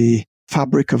like, the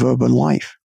fabric of urban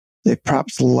life. They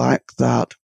perhaps lack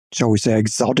that, shall we say,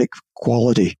 exotic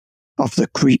quality of the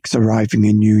Creeks arriving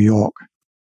in New York.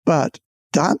 But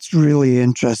that's really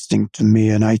interesting to me,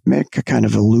 and I make a kind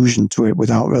of allusion to it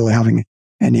without really having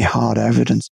any hard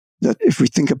evidence, that if we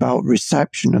think about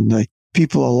reception and the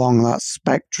people along that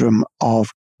spectrum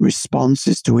of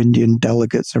responses to Indian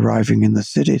delegates arriving in the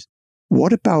cities,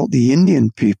 what about the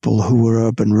Indian people who were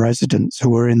urban residents who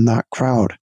were in that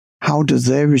crowd? How do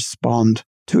they respond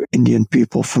to Indian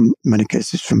people from, in many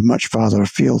cases, from much farther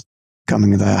afield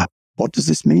coming there? What does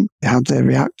this mean? How do they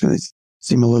react to this?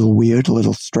 Seem a little weird, a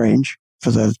little strange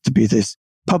for there to be this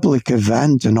public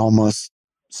event and almost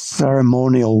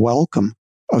ceremonial welcome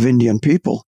of Indian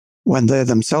people when they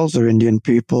themselves are Indian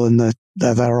people and they're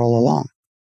there all along.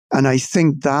 And I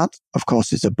think that, of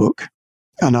course, is a book.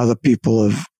 And other people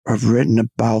have written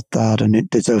about that, and it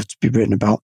deserves to be written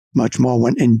about much more.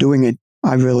 When in doing it,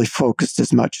 I really focused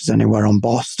as much as anywhere on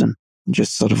Boston and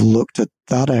just sort of looked at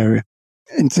that area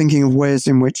and thinking of ways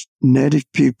in which Native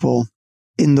people,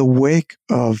 in the wake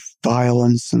of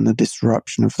violence and the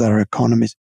disruption of their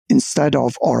economies, instead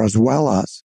of, or as well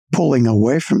as, pulling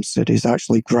away from cities,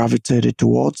 actually gravitated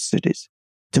towards cities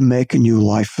to make a new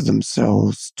life for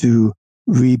themselves, to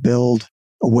rebuild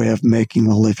a way of making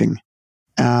a living.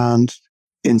 And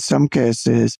in some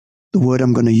cases, the word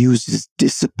I'm going to use is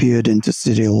disappeared into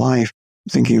city life.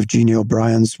 I'm thinking of Jeannie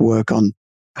O'Brien's work on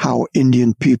how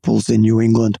Indian peoples in New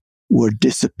England were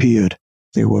disappeared.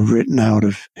 They were written out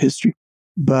of history.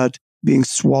 But being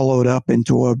swallowed up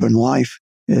into urban life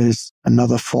is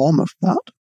another form of that.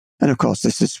 And of course,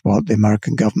 this is what the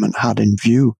American government had in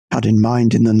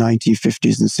mind in the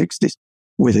 1950s and 60s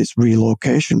with its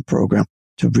relocation program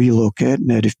to relocate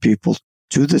Native people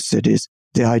to the cities.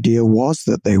 The idea was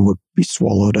that they would be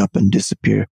swallowed up and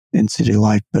disappear in city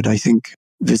life. But I think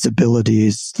visibility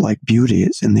is like beauty.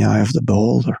 It's in the eye of the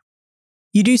beholder.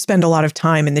 You do spend a lot of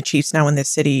time in The Chiefs Now in the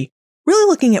City, really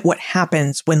looking at what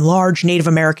happens when large Native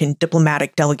American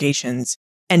diplomatic delegations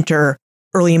enter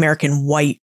early American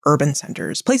white urban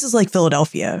centers, places like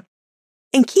Philadelphia.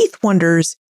 And Keith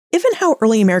wonders if and how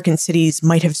early American cities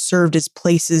might have served as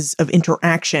places of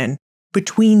interaction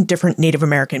between different Native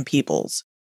American peoples.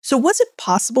 So was it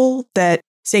possible that,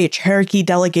 say, a Cherokee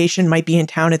delegation might be in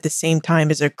town at the same time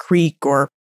as a Creek or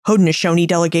Haudenosaunee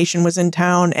delegation was in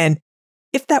town? And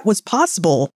if that was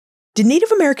possible, did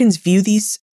Native Americans view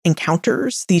these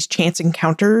encounters, these chance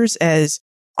encounters, as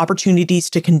opportunities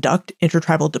to conduct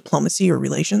intertribal diplomacy or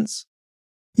relations?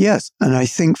 Yes, and I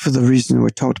think for the reason we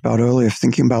talked about earlier,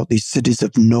 thinking about these cities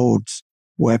of nodes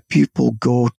where people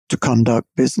go to conduct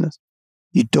business.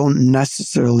 You don't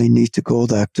necessarily need to go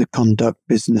there to conduct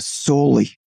business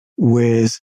solely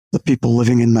with the people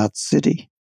living in that city.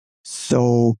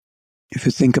 So if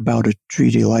you think about a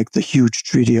treaty like the huge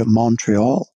Treaty of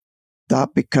Montreal,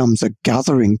 that becomes a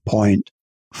gathering point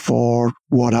for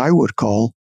what I would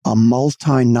call a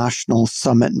multinational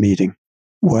summit meeting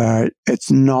where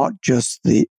it's not just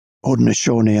the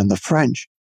Haudenosaunee and the French,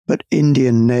 but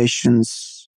Indian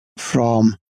nations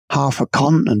from half a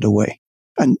continent away,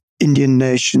 and Indian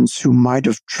nations who might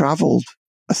have traveled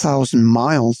 1,000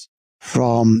 miles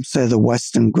from, say, the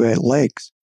Western Great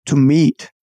Lakes to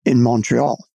meet in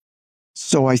Montreal.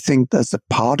 So I think there's a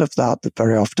part of that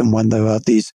very often when there are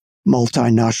these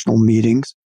multinational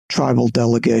meetings, tribal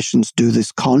delegations do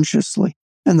this consciously.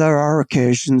 And there are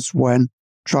occasions when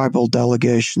tribal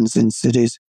delegations in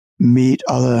cities meet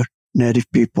other native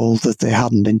people that they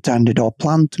hadn't intended or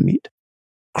planned to meet.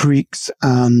 Creeks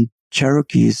and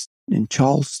Cherokees in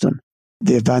Charleston,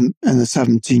 the event in the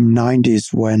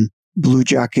 1790s when Blue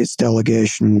Jackets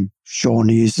delegation,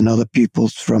 Shawnees and other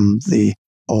peoples from the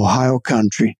Ohio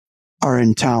country are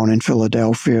in town in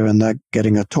Philadelphia, and they're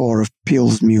getting a tour of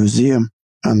Peale's Museum,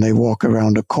 and they walk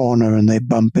around a corner and they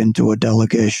bump into a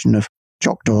delegation of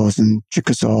Choctaws and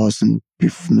Chickasaws and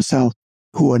people from the South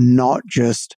who are not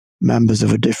just members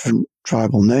of a different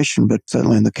tribal nation, but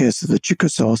certainly in the case of the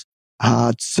Chickasaws,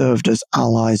 had served as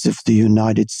allies of the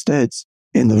United States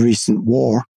in the recent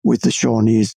war with the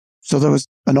Shawnees. So there was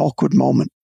an awkward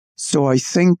moment. So I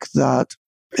think that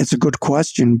it's a good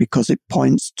question because it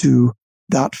points to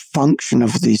that function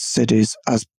of these cities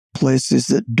as places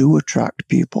that do attract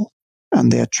people,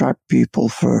 and they attract people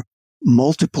for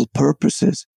multiple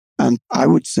purposes. And I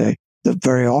would say that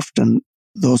very often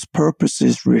those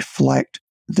purposes reflect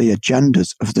the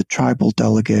agendas of the tribal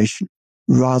delegation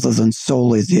rather than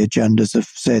solely the agendas of,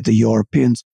 say, the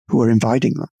Europeans who are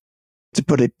inviting them. To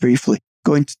put it briefly,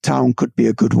 going to town could be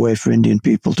a good way for Indian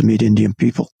people to meet Indian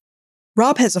people.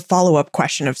 Rob has a follow-up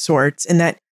question of sorts in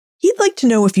that he'd like to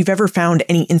know if you've ever found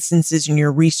any instances in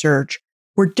your research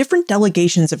where different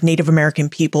delegations of Native American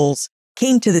peoples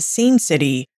came to the same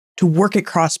city to work at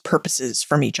cross purposes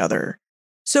from each other.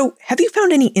 So have you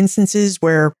found any instances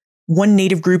where one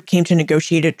Native group came to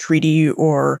negotiate a treaty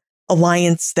or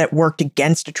alliance that worked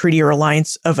against a treaty or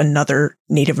alliance of another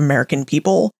Native American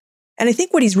people? And I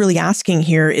think what he's really asking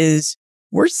here is,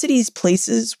 were cities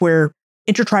places where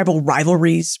intertribal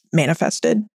rivalries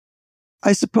manifested?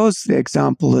 I suppose the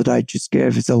example that I just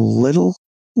gave is a little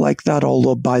like that,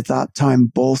 although by that time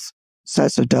both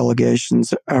sets of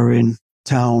delegations are in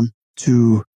town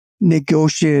to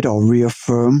negotiate or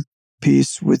reaffirm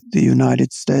peace with the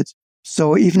United States.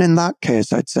 So even in that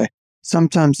case, I'd say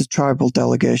sometimes the tribal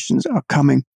delegations are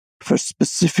coming for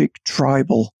specific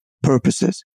tribal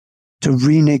purposes to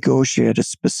renegotiate a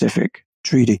specific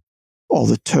treaty or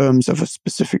the terms of a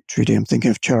specific treaty. I'm thinking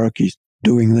of Cherokees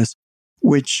doing this,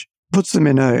 which puts them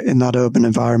in that urban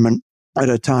environment at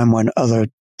a time when other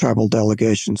tribal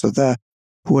delegations are there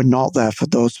who are not there for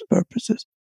those purposes.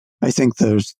 I think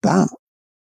there's that.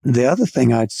 The other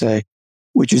thing I'd say,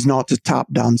 which is not to tap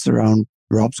dance around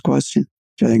Rob's question,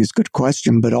 which I think is a good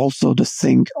question, but also to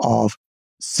think of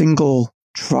single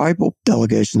tribal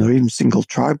delegations or even single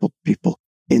tribal people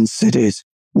in cities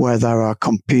where there are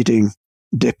competing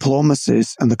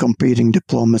diplomacies, and the competing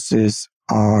diplomacies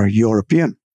are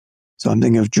European. So I'm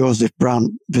thinking of Joseph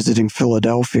Brant visiting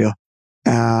Philadelphia,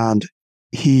 and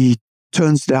he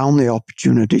turns down the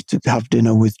opportunity to have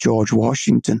dinner with George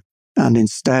Washington and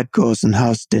instead goes and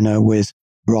has dinner with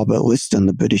Robert Liston,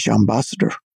 the British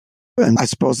ambassador. And I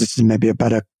suppose this is maybe a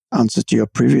better answer to your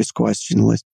previous question,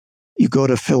 Liz. You go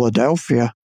to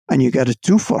Philadelphia and you get a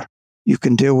twofer. You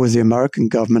can deal with the American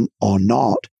government or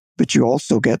not, but you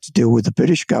also get to deal with the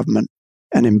British government.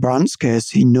 And in Brandt's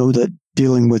case, he knew that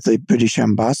dealing with the British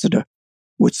ambassador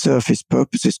would serve his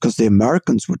purposes because the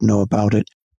Americans would know about it,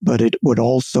 but it would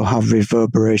also have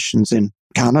reverberations in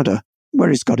Canada, where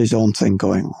he's got his own thing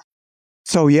going on.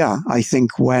 So yeah, I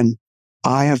think when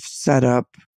I have set up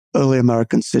early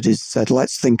American cities, said,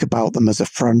 let's think about them as a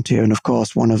frontier. And of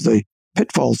course, one of the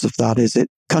pitfalls of that is it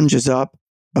conjures up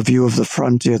a view of the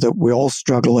frontier that we all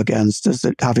struggle against as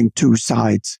it having two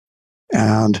sides.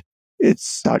 And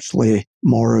it's actually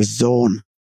more a zone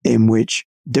in which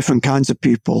different kinds of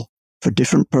people for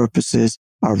different purposes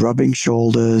are rubbing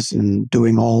shoulders and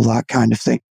doing all that kind of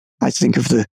thing. I think of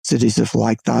the cities of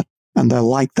like that, and they're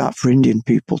like that for Indian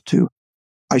people too.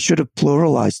 I should have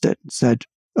pluralized it and said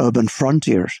urban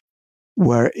frontiers,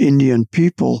 where Indian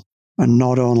people are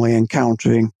not only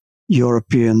encountering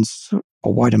Europeans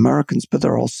or white Americans, but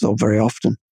they're also very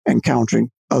often encountering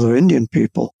other Indian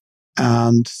people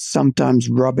and sometimes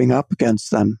rubbing up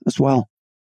against them as well.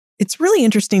 It's really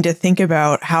interesting to think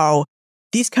about how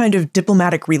these kind of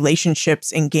diplomatic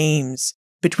relationships and games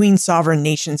between sovereign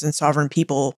nations and sovereign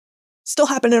people still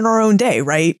happen in our own day,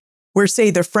 right? Where,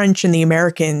 say, the French and the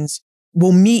Americans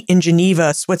will meet in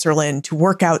Geneva, Switzerland, to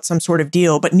work out some sort of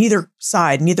deal, but neither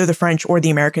side, neither the French or the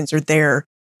Americans are there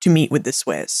to meet with the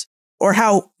Swiss, or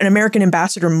how an American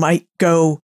ambassador might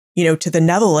go, to the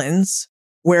Netherlands,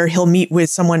 where he'll meet with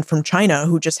someone from China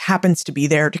who just happens to be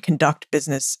there to conduct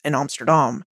business in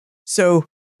Amsterdam. So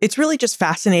it's really just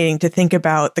fascinating to think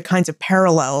about the kinds of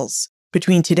parallels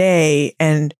between today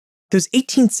and those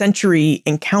 18th century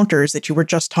encounters that you were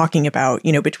just talking about,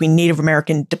 between Native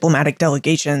American diplomatic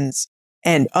delegations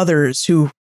and others who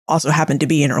also happen to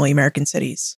be in early American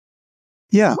cities.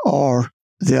 Yeah, or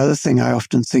the other thing I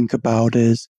often think about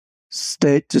is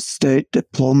state-to-state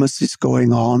diplomacies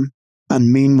going on,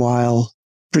 and meanwhile,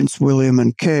 Prince William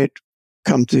and Kate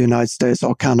come to the United States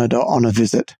or Canada on a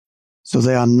visit. So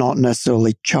they are not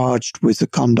necessarily charged with the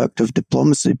conduct of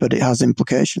diplomacy, but it has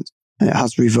implications and it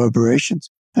has reverberations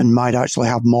and might actually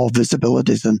have more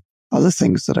visibility than other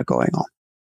things that are going on.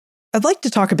 I'd like to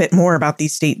talk a bit more about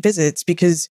these state visits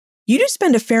because you do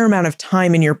spend a fair amount of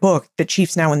time in your book, The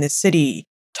Chiefs Now in This City,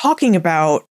 talking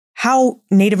about how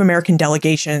Native American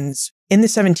delegations in the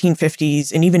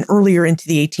 1750s and even earlier into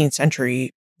the 18th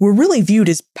century were really viewed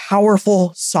as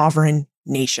powerful sovereign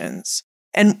nations.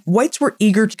 And whites were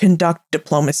eager to conduct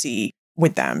diplomacy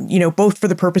with them, both for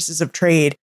the purposes of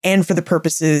trade and for the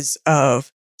purposes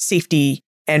of safety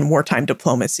and wartime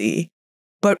diplomacy.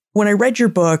 But when I read your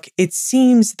book, it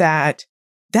seems that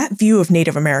view of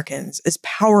Native Americans as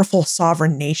powerful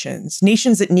sovereign nations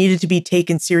that needed to be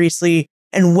taken seriously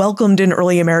and welcomed in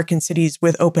early American cities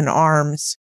with open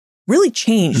arms, really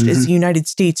changed as the United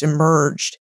States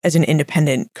emerged as an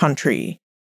independent country.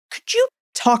 Could you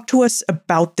talk to us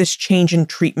about this change in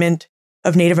treatment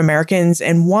of Native Americans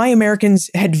and why Americans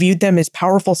had viewed them as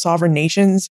powerful sovereign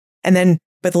nations, and then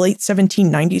by the late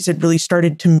 1790s had really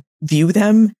started to view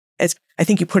them as, I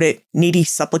think you put it, needy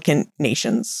supplicant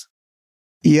nations?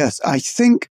 Yes, I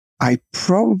think I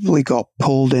probably got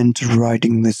pulled into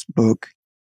writing this book,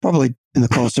 probably in the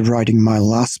course of writing my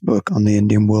last book on the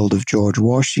Indian world of George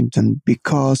Washington,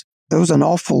 because there was an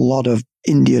awful lot of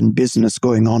Indian business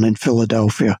going on in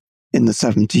Philadelphia in the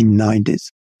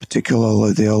 1790s,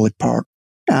 particularly the early part.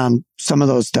 And some of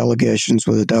those delegations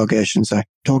were the delegations I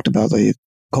talked about, the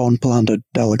corn planter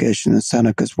delegation in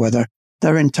Senecas, where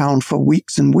they're in town for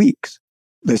weeks and weeks.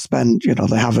 They spend,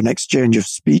 they have an exchange of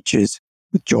speeches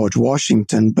with George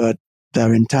Washington, but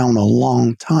they're in town a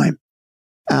long time.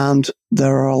 And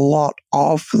there are a lot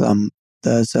of them.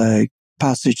 There's a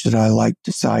passage that I like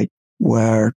to cite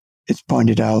where it's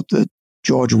pointed out that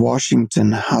George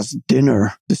Washington has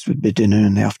dinner. This would be dinner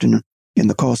in the afternoon. In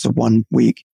the course of 1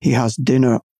 week, he has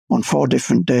dinner on 4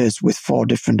 different days with 4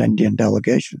 different Indian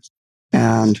delegations.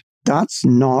 And that's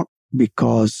not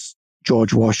because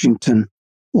George Washington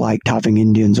liked having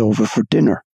Indians over for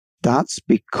dinner. That's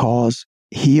because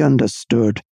he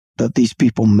understood that these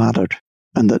people mattered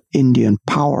and that Indian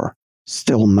power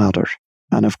still mattered.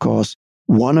 And of course,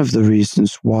 one of the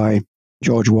reasons why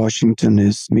George Washington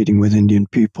is meeting with Indian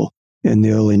people in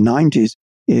the early 90s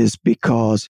is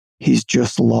because he's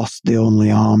just lost the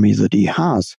only army that he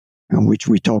has, and which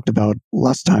we talked about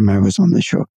last time I was on the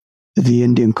show. The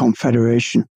Indian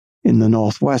Confederation in the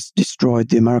Northwest destroyed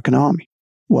the American army.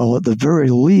 Well, at the very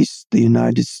least, the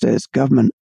United States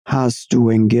government has to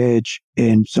engage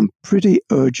in some pretty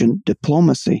urgent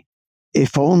diplomacy,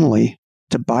 if only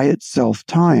to buy itself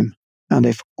time, and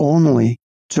if only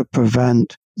to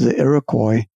prevent the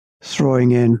Iroquois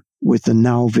throwing in with the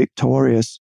now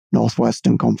victorious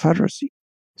Northwestern Confederacy.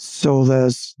 So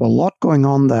there's a lot going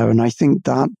on there, and I think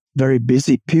that very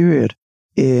busy period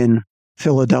in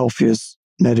Philadelphia's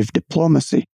native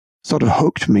diplomacy sort of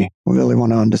hooked me. I really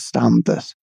want to understand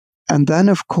this. And then,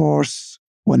 of course,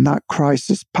 when that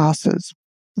crisis passes,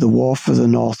 the war for the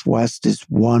Northwest is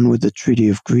won with the Treaty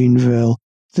of Greenville.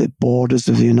 The borders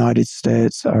of the United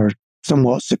States are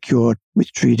somewhat secured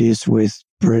with treaties with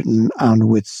Britain and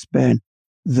with Spain.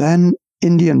 Then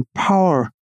Indian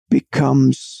power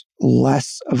becomes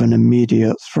less of an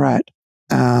immediate threat.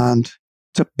 And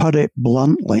to put it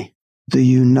bluntly, the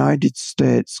United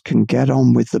States can get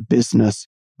on with the business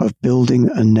of building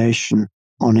a nation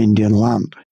on Indian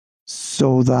land,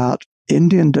 so that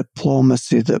Indian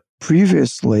diplomacy that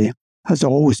previously has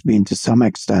always been to some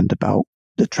extent about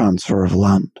the transfer of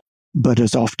land, but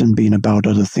has often been about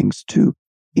other things too,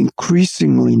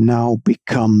 increasingly now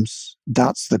becomes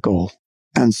that's the goal.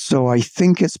 And so I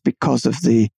think it's because of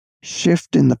the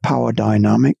shift in the power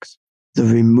dynamics, the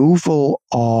removal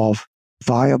of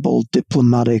viable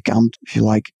diplomatic and, if you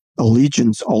like,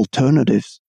 allegiance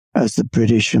alternatives as the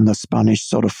British and the Spanish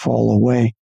sort of fall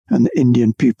away and the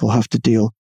Indian people have to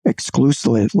deal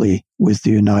exclusively with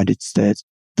the United States.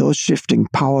 Those shifting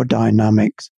power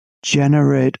dynamics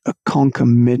generate a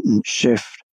concomitant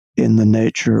shift in the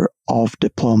nature of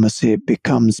diplomacy. It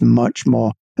becomes much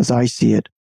more as I see it,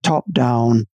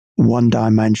 top-down,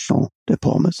 one-dimensional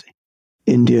diplomacy.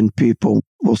 Indian people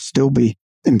will still be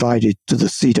invited to the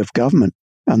seat of government,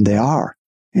 and they are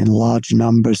in large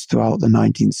numbers throughout the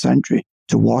 19th century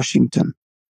to Washington.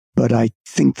 But I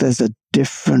think there's a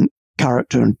different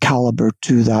character and caliber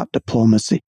to that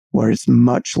diplomacy, where it's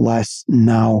much less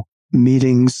now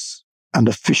meetings and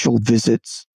official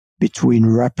visits between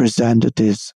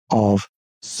representatives of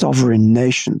sovereign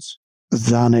nations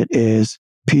than it is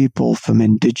people from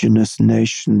indigenous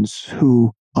nations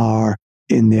who are,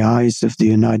 in the eyes of the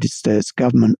United States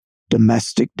government,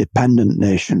 domestic dependent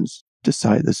nations, to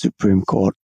cite the Supreme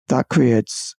Court. That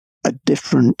creates a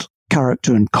different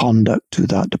character and conduct to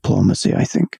that diplomacy, I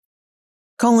think.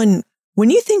 Colin, when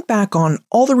you think back on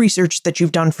all the research that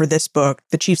you've done for this book,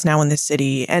 The Chiefs Now in This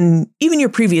City, and even your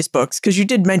previous books, because you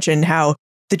did mention how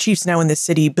The Chiefs Now in This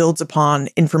City builds upon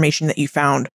information that you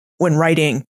found when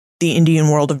writing The Indian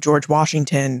World of George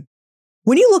Washington.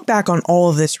 When you look back on all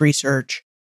of this research,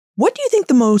 what do you think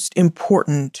the most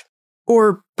important,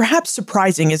 or perhaps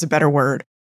surprising is a better word,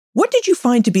 what did you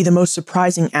find to be the most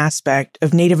surprising aspect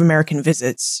of Native American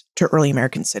visits to early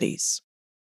American cities?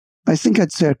 I think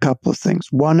I'd say a couple of things.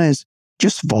 One is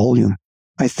just volume.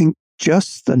 I think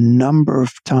just the number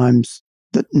of times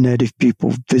that Native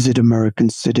people visit American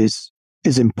cities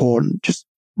is important. Just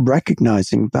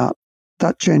recognizing that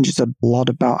changes a lot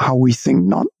about how we think,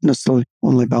 not necessarily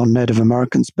only about Native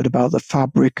Americans, but about the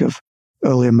fabric of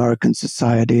early American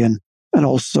society and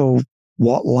also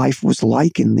what life was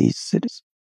like in these cities.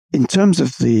 In terms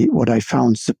of what I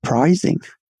found surprising,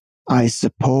 I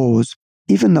suppose,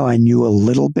 even though I knew a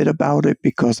little bit about it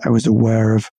because I was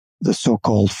aware of the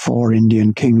so-called 4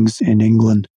 Indian kings in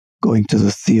England going to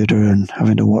the theatre and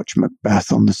having to watch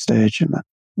Macbeth on the stage, and that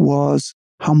was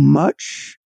how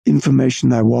much information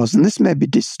there was, and this may be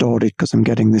distorted because I'm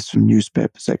getting this from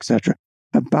newspapers, etc.,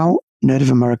 about Native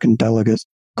American delegates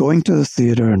going to the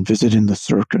theatre and visiting the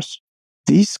circus.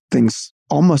 These things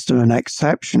almost are an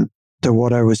exception to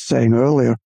what I was saying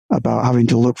earlier about having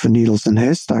to look for needles in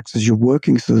haystacks as you're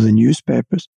working through the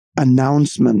newspapers.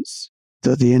 Announcements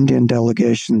that the Indian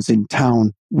delegations in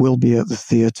town will be at the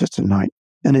theatre tonight.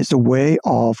 And it's a way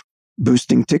of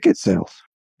boosting ticket sales.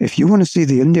 If you want to see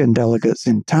the Indian delegates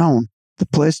in town, the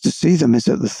place to see them is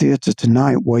at the theatre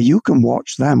tonight, where you can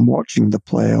watch them watching the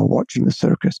play or watching the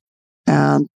circus.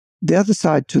 And the other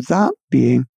side to that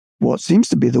being what seems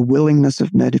to be the willingness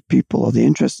of Native people or the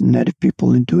interest in Native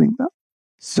people in doing that.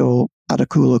 So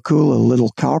Atakula Kula, a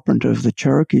little carpenter of the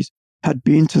Cherokees, had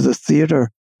been to the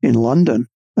theatre in London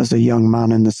as a young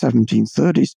man in the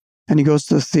 1730s, and he goes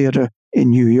to the theatre in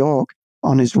New York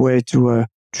on his way to a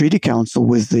treaty council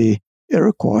with the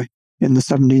Iroquois in the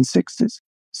 1760s.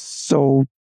 So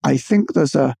I think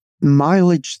there's a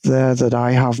mileage there that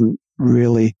I haven't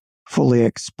really fully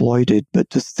exploited, but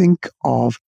to think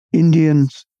of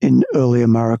Indians in early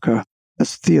America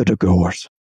as theatre goers,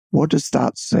 what does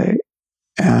that say?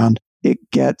 And it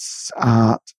gets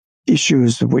at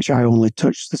issues of which I only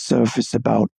touched the surface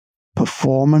about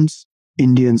performance,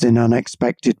 Indians in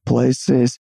unexpected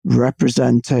places,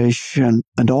 representation,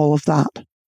 and all of that.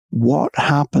 What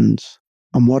happens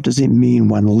and what does it mean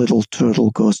when Little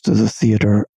Turtle goes to the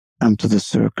theatre and to the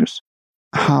circus?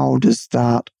 How does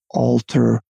that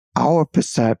alter our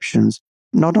perceptions,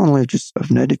 not only just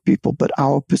of Native people, but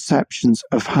our perceptions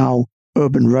of how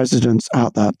urban residents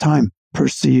at that time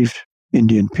perceived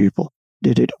Indian people?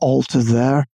 Did it alter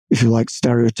their, if you like,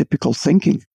 stereotypical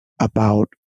thinking about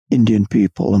Indian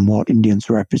people and what Indians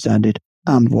represented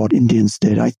and what Indians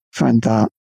did? I find that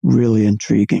really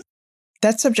intriguing.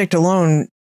 That subject alone,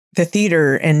 the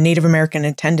theater and Native American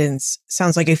attendance,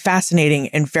 sounds like a fascinating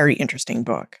and very interesting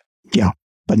book. Yeah,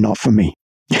 but not for me.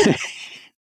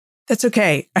 That's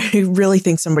okay. I really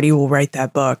think somebody will write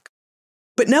that book.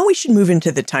 But now we should move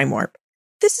into the time warp.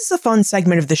 This is a fun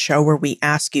segment of the show where we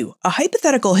ask you a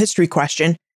hypothetical history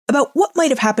question about what might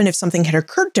have happened if something had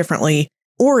occurred differently,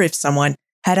 or if someone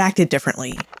had acted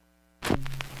differently.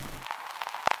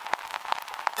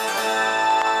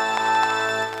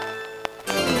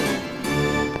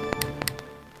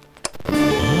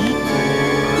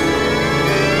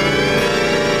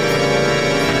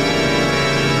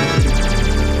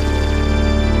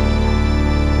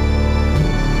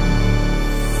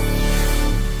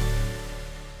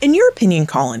 In your opinion,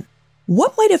 Colin,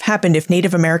 what might have happened if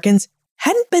Native Americans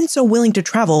hadn't been so willing to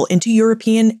travel into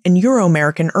European and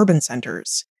Euro-American urban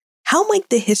centers? How might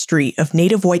the history of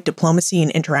Native white diplomacy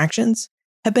and interactions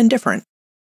have been different?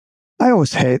 I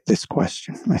always hate this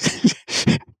question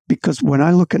because when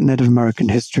I look at Native American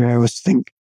history, I always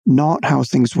think not how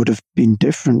things would have been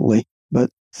differently, but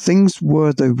things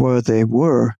were they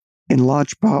were, in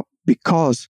large part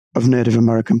because of Native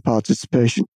American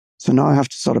participation. So now I have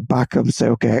to sort of back up and say,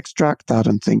 okay, extract that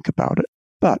and think about it.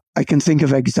 But I can think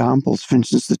of examples. For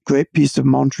instance, the Great Peace of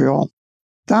Montreal.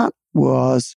 That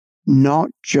was not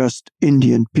just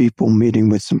Indian people meeting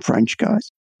with some French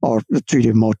guys, or the Treaty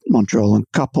of Montreal, and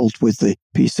coupled with the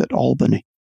peace at Albany.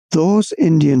 Those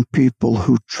Indian people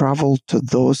who traveled to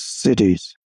those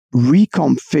cities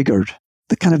reconfigured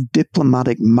the kind of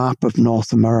diplomatic map of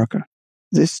North America.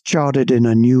 This charted in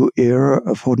a new era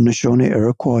of Haudenosaunee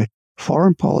Iroquois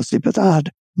foreign policy, but that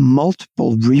had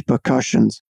multiple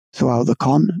repercussions throughout the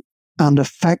continent and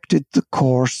affected the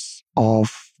course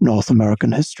of North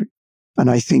American history. And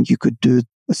I think you could do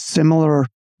a similar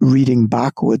reading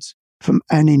backwards from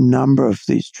any number of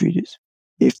these treaties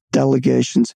if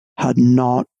delegations had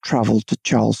not traveled to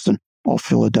Charleston or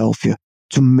Philadelphia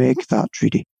to make that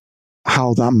treaty.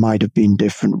 How that might have been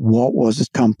different. What was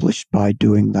accomplished by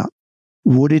doing that?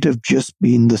 Would it have just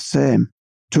been the same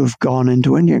to have gone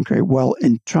into Indian country? Well,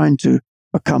 in trying to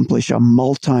accomplish a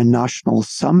multinational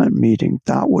summit meeting,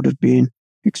 that would have been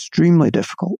extremely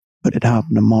difficult, but it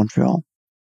happened in Montreal.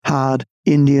 Had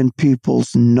Indian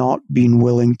peoples not been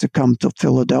willing to come to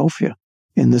Philadelphia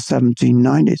in the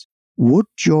 1790s, would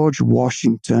George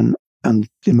Washington and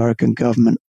the American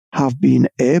government have been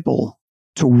able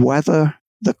to weather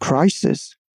the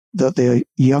crisis that the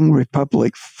young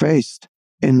republic faced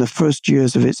in the first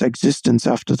years of its existence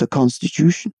after the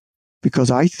Constitution?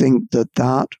 Because I think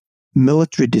that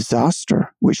military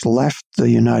disaster, which left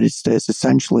the United States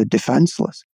essentially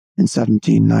defenseless in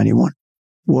 1791,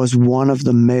 was one of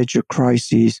the major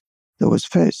crises that was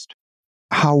faced.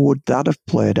 How would that have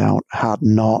played out had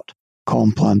not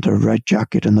Cornplanter, Red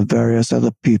Jacket, and the various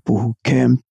other people who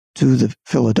came to the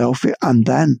Philadelphia, and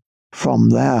then from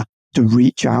there to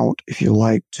reach out, if you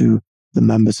like, to the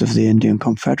members of the Indian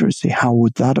Confederacy? How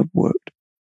would that have worked?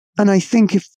 And I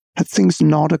think had things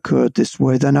not occurred this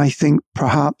way, then I think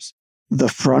perhaps the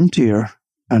frontier,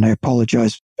 and I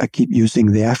apologize, I keep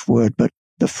using the F word, but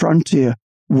the frontier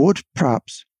would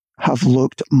perhaps have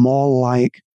looked more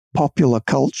like popular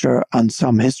culture and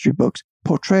some history books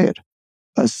portray it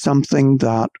as something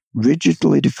that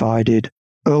rigidly divided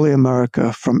early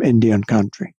America from Indian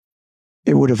country.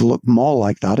 It would have looked more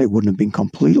like that. It wouldn't have been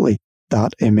completely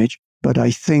that image, but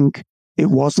I think it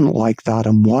wasn't like that.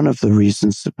 And one of the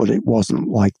reasons that it wasn't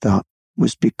like that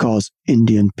was because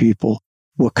Indian people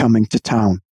were coming to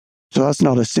town. So that's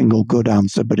not a single good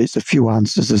answer, but it's a few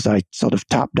answers as I sort of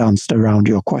tap danced around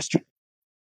your question.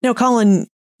 Now, Colin,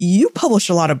 you publish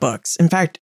a lot of books. In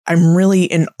fact, I'm really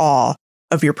in awe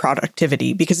of your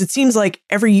productivity because it seems like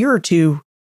every year or two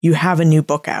you have a new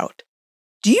book out.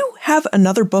 Do you have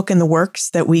another book in the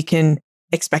works that we can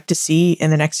expect to see in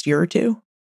the next year or two?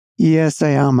 Yes, I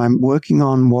am. I'm working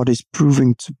on what is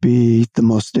proving to be the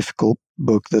most difficult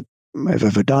book that I've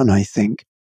ever done, I think.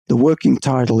 The working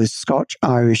title is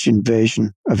Scotch-Irish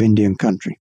Invasion of Indian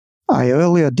Country. I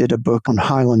earlier did a book on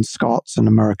Highland Scots and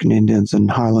American Indians,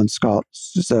 and Highland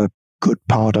Scots is a good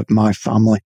part of my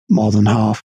family, more than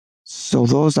half. So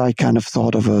those I kind of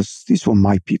thought of as, these were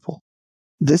my people.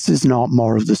 This is not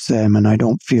more of the same, and I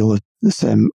don't feel the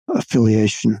same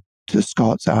affiliation to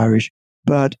Scots-Irish.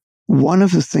 But one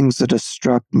of the things that has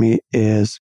struck me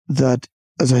is that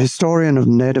as a historian of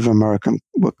Native American,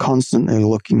 we're constantly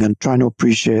looking and trying to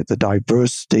appreciate the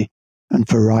diversity and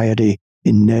variety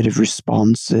in Native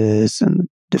responses and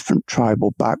different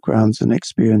tribal backgrounds and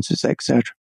experiences, etc.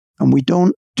 And we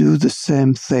don't do the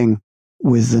same thing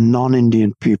with the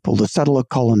non-Indian people, the settler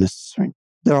colonists. Right?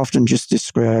 They're often just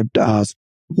described as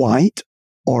white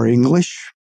or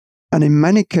English. And in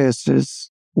many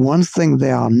cases, one thing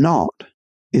they are not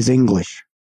is English.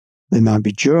 They might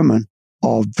be German,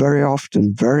 or very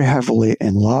often, very heavily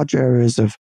in large areas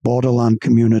of borderland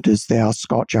communities, they are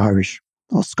Scotch-Irish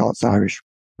or Scots-Irish,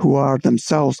 who are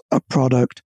themselves a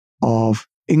product of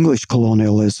English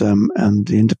colonialism and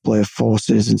the interplay of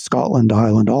forces in Scotland,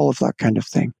 Ireland, all of that kind of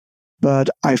thing. But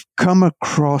I've come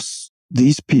across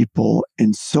these people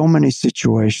in so many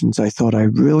situations, I thought I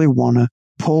really want to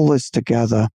pull this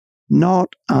together, not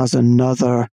as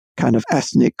another kind of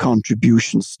ethnic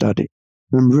contribution study.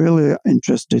 I'm really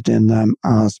interested in them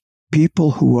as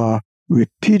people who are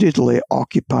repeatedly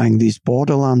occupying these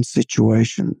borderland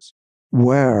situations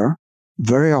where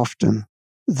very often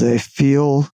they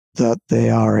feel that they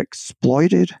are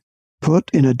exploited, put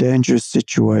in a dangerous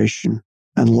situation,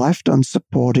 and left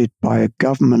unsupported by a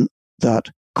government that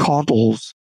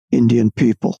coddles Indian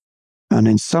people. And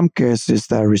in some cases,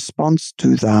 their response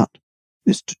to that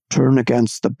is to turn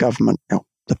against the government,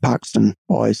 the Paxton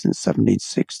Boys in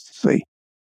 1763.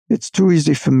 It's too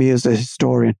easy for me as a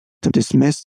historian to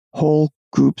dismiss whole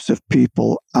groups of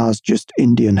people as just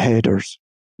Indian haters.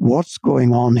 What's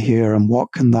going on here, and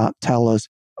what can that tell us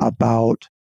about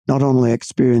not only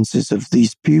experiences of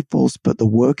these peoples, but the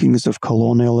workings of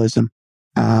colonialism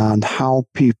and how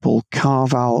people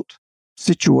carve out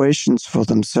situations for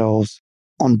themselves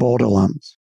on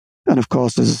borderlands? And of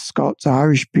course, as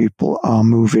Scots-Irish people are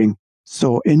moving,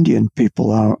 so Indian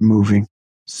people are moving,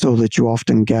 so that you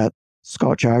often get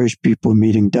Scotch-Irish people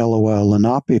meeting Delaware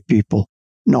Lenape people,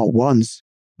 not once,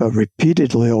 but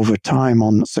repeatedly over time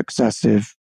on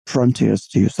successive frontiers,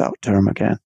 to use that term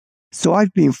again. So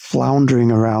I've been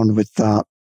floundering around with that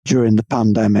during the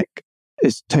pandemic.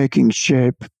 It's taking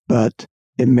shape, but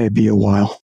it may be a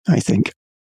while, I think.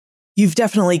 You've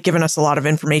definitely given us a lot of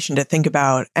information to think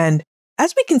about. And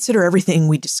as we consider everything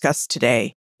we discussed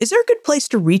today, is there a good place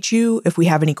to reach you if we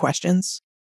have any questions?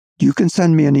 You can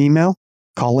send me an email,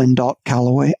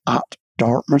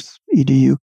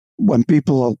 colin.calloway@dartmouth.edu. When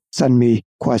people send me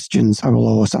questions, I will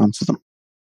always answer them.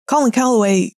 Colin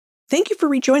Calloway, thank you for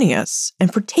rejoining us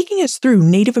and for taking us through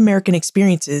Native American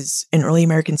experiences in early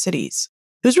American cities.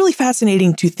 It was really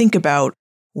fascinating to think about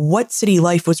what city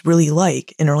life was really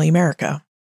like in early America.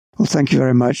 Well, thank you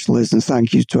very much, Liz, and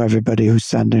thank you to everybody who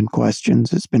sent in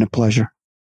questions. It's been a pleasure.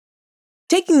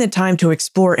 Taking the time to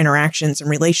explore interactions and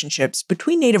relationships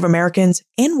between Native Americans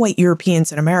and white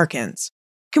Europeans and Americans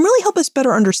can really help us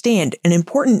better understand an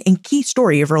important and key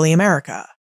story of early America.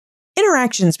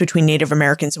 Interactions between Native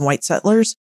Americans and white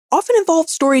settlers often involve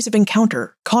stories of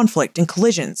encounter, conflict, and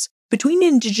collisions between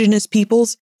Indigenous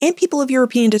peoples and people of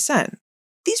European descent.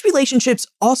 These relationships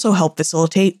also help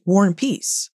facilitate war and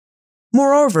peace.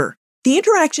 Moreover, the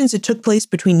interactions that took place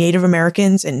between Native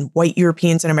Americans and white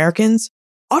Europeans and Americans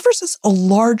offers us a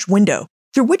large window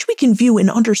through which we can view and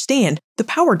understand the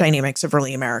power dynamics of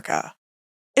early America.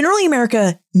 In early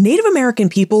America, Native American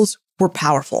peoples were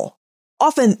powerful.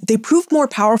 Often, they proved more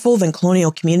powerful than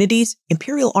colonial communities,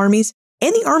 imperial armies,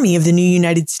 and the Army of the new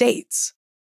United States.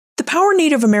 The power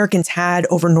Native Americans had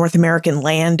over North American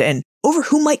land and over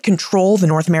who might control the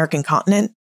North American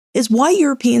continent is why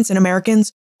Europeans and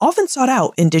Americans often sought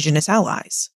out Indigenous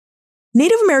allies.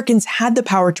 Native Americans had the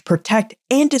power to protect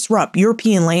and disrupt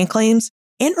European land claims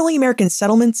and early American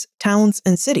settlements, towns,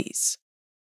 and cities.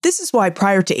 This is why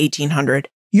prior to 1800,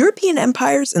 European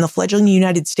empires and the fledgling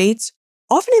United States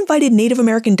often invited Native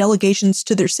American delegations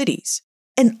to their cities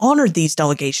and honored these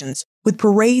delegations with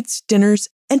parades, dinners,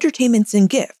 entertainments, and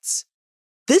gifts.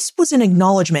 This was an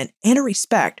acknowledgement and a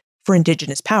respect for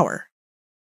Indigenous power.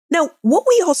 Now, what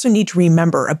we also need to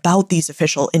remember about these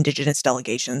official Indigenous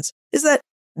delegations is that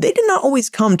they did not always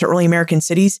come to early American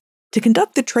cities to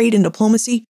conduct the trade and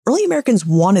diplomacy early Americans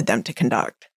wanted them to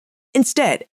conduct.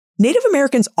 Instead, Native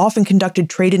Americans often conducted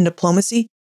trade and diplomacy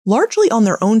largely on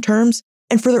their own terms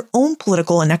and for their own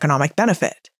political and economic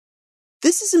benefit.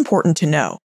 This is important to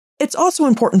know. It's also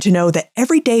important to know that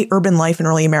everyday urban life in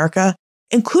early America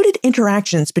included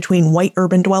interactions between white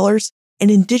urban dwellers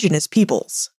and Indigenous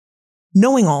peoples.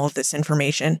 Knowing all of this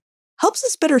information helps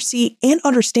us better see and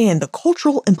understand the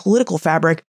cultural and political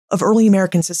fabric of early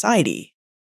American society.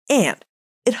 And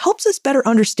it helps us better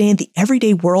understand the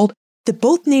everyday world that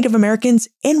both Native Americans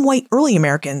and white early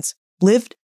Americans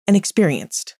lived and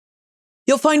experienced.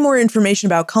 You'll find more information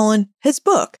about Colin, his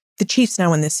book, The Chiefs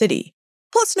Now in the City,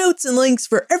 plus notes and links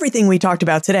for everything we talked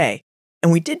about today.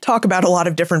 And we did talk about a lot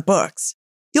of different books.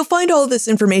 You'll find all of this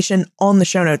information on the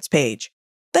show notes page,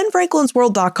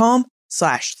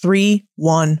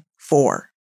 benfranklinsworld.com/314.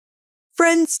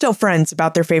 Friends tell friends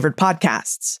about their favorite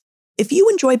podcasts. If you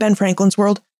enjoy Ben Franklin's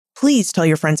World, please tell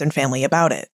your friends and family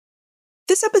about it.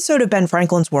 This episode of Ben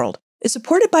Franklin's World is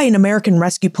supported by an American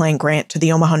Rescue Plan grant to the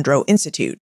Omohundro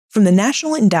Institute from the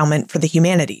National Endowment for the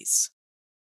Humanities.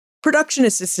 Production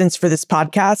assistance for this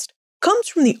podcast comes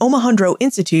from the Omohundro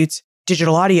Institute's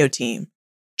digital audio team: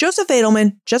 Joseph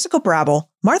Edelman, Jessica Brabble,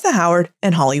 Martha Howard,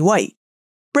 and Holly White.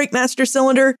 Breakmaster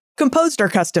Cylinder composed our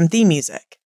custom theme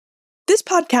music. This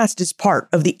podcast is part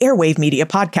of the Airwave Media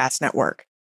Podcast Network.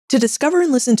 To discover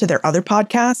and listen to their other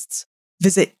podcasts,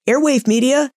 visit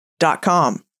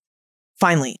airwavemedia.com.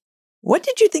 Finally, what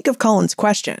did you think of Colin's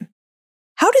question?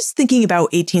 How does thinking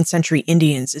about 18th century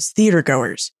Indians as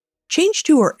theatergoers change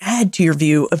to or add to your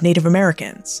view of Native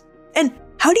Americans? And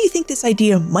how do you think this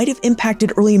idea might have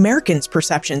impacted early Americans'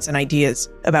 perceptions and ideas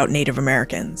about Native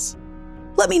Americans?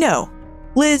 Let me know.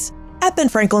 Liz at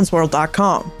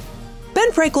benfranklinsworld.com.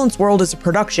 Ben Franklin's World is a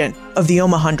production of the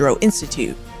Omohundro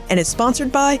Institute and is sponsored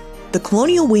by the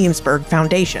Colonial Williamsburg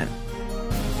Foundation.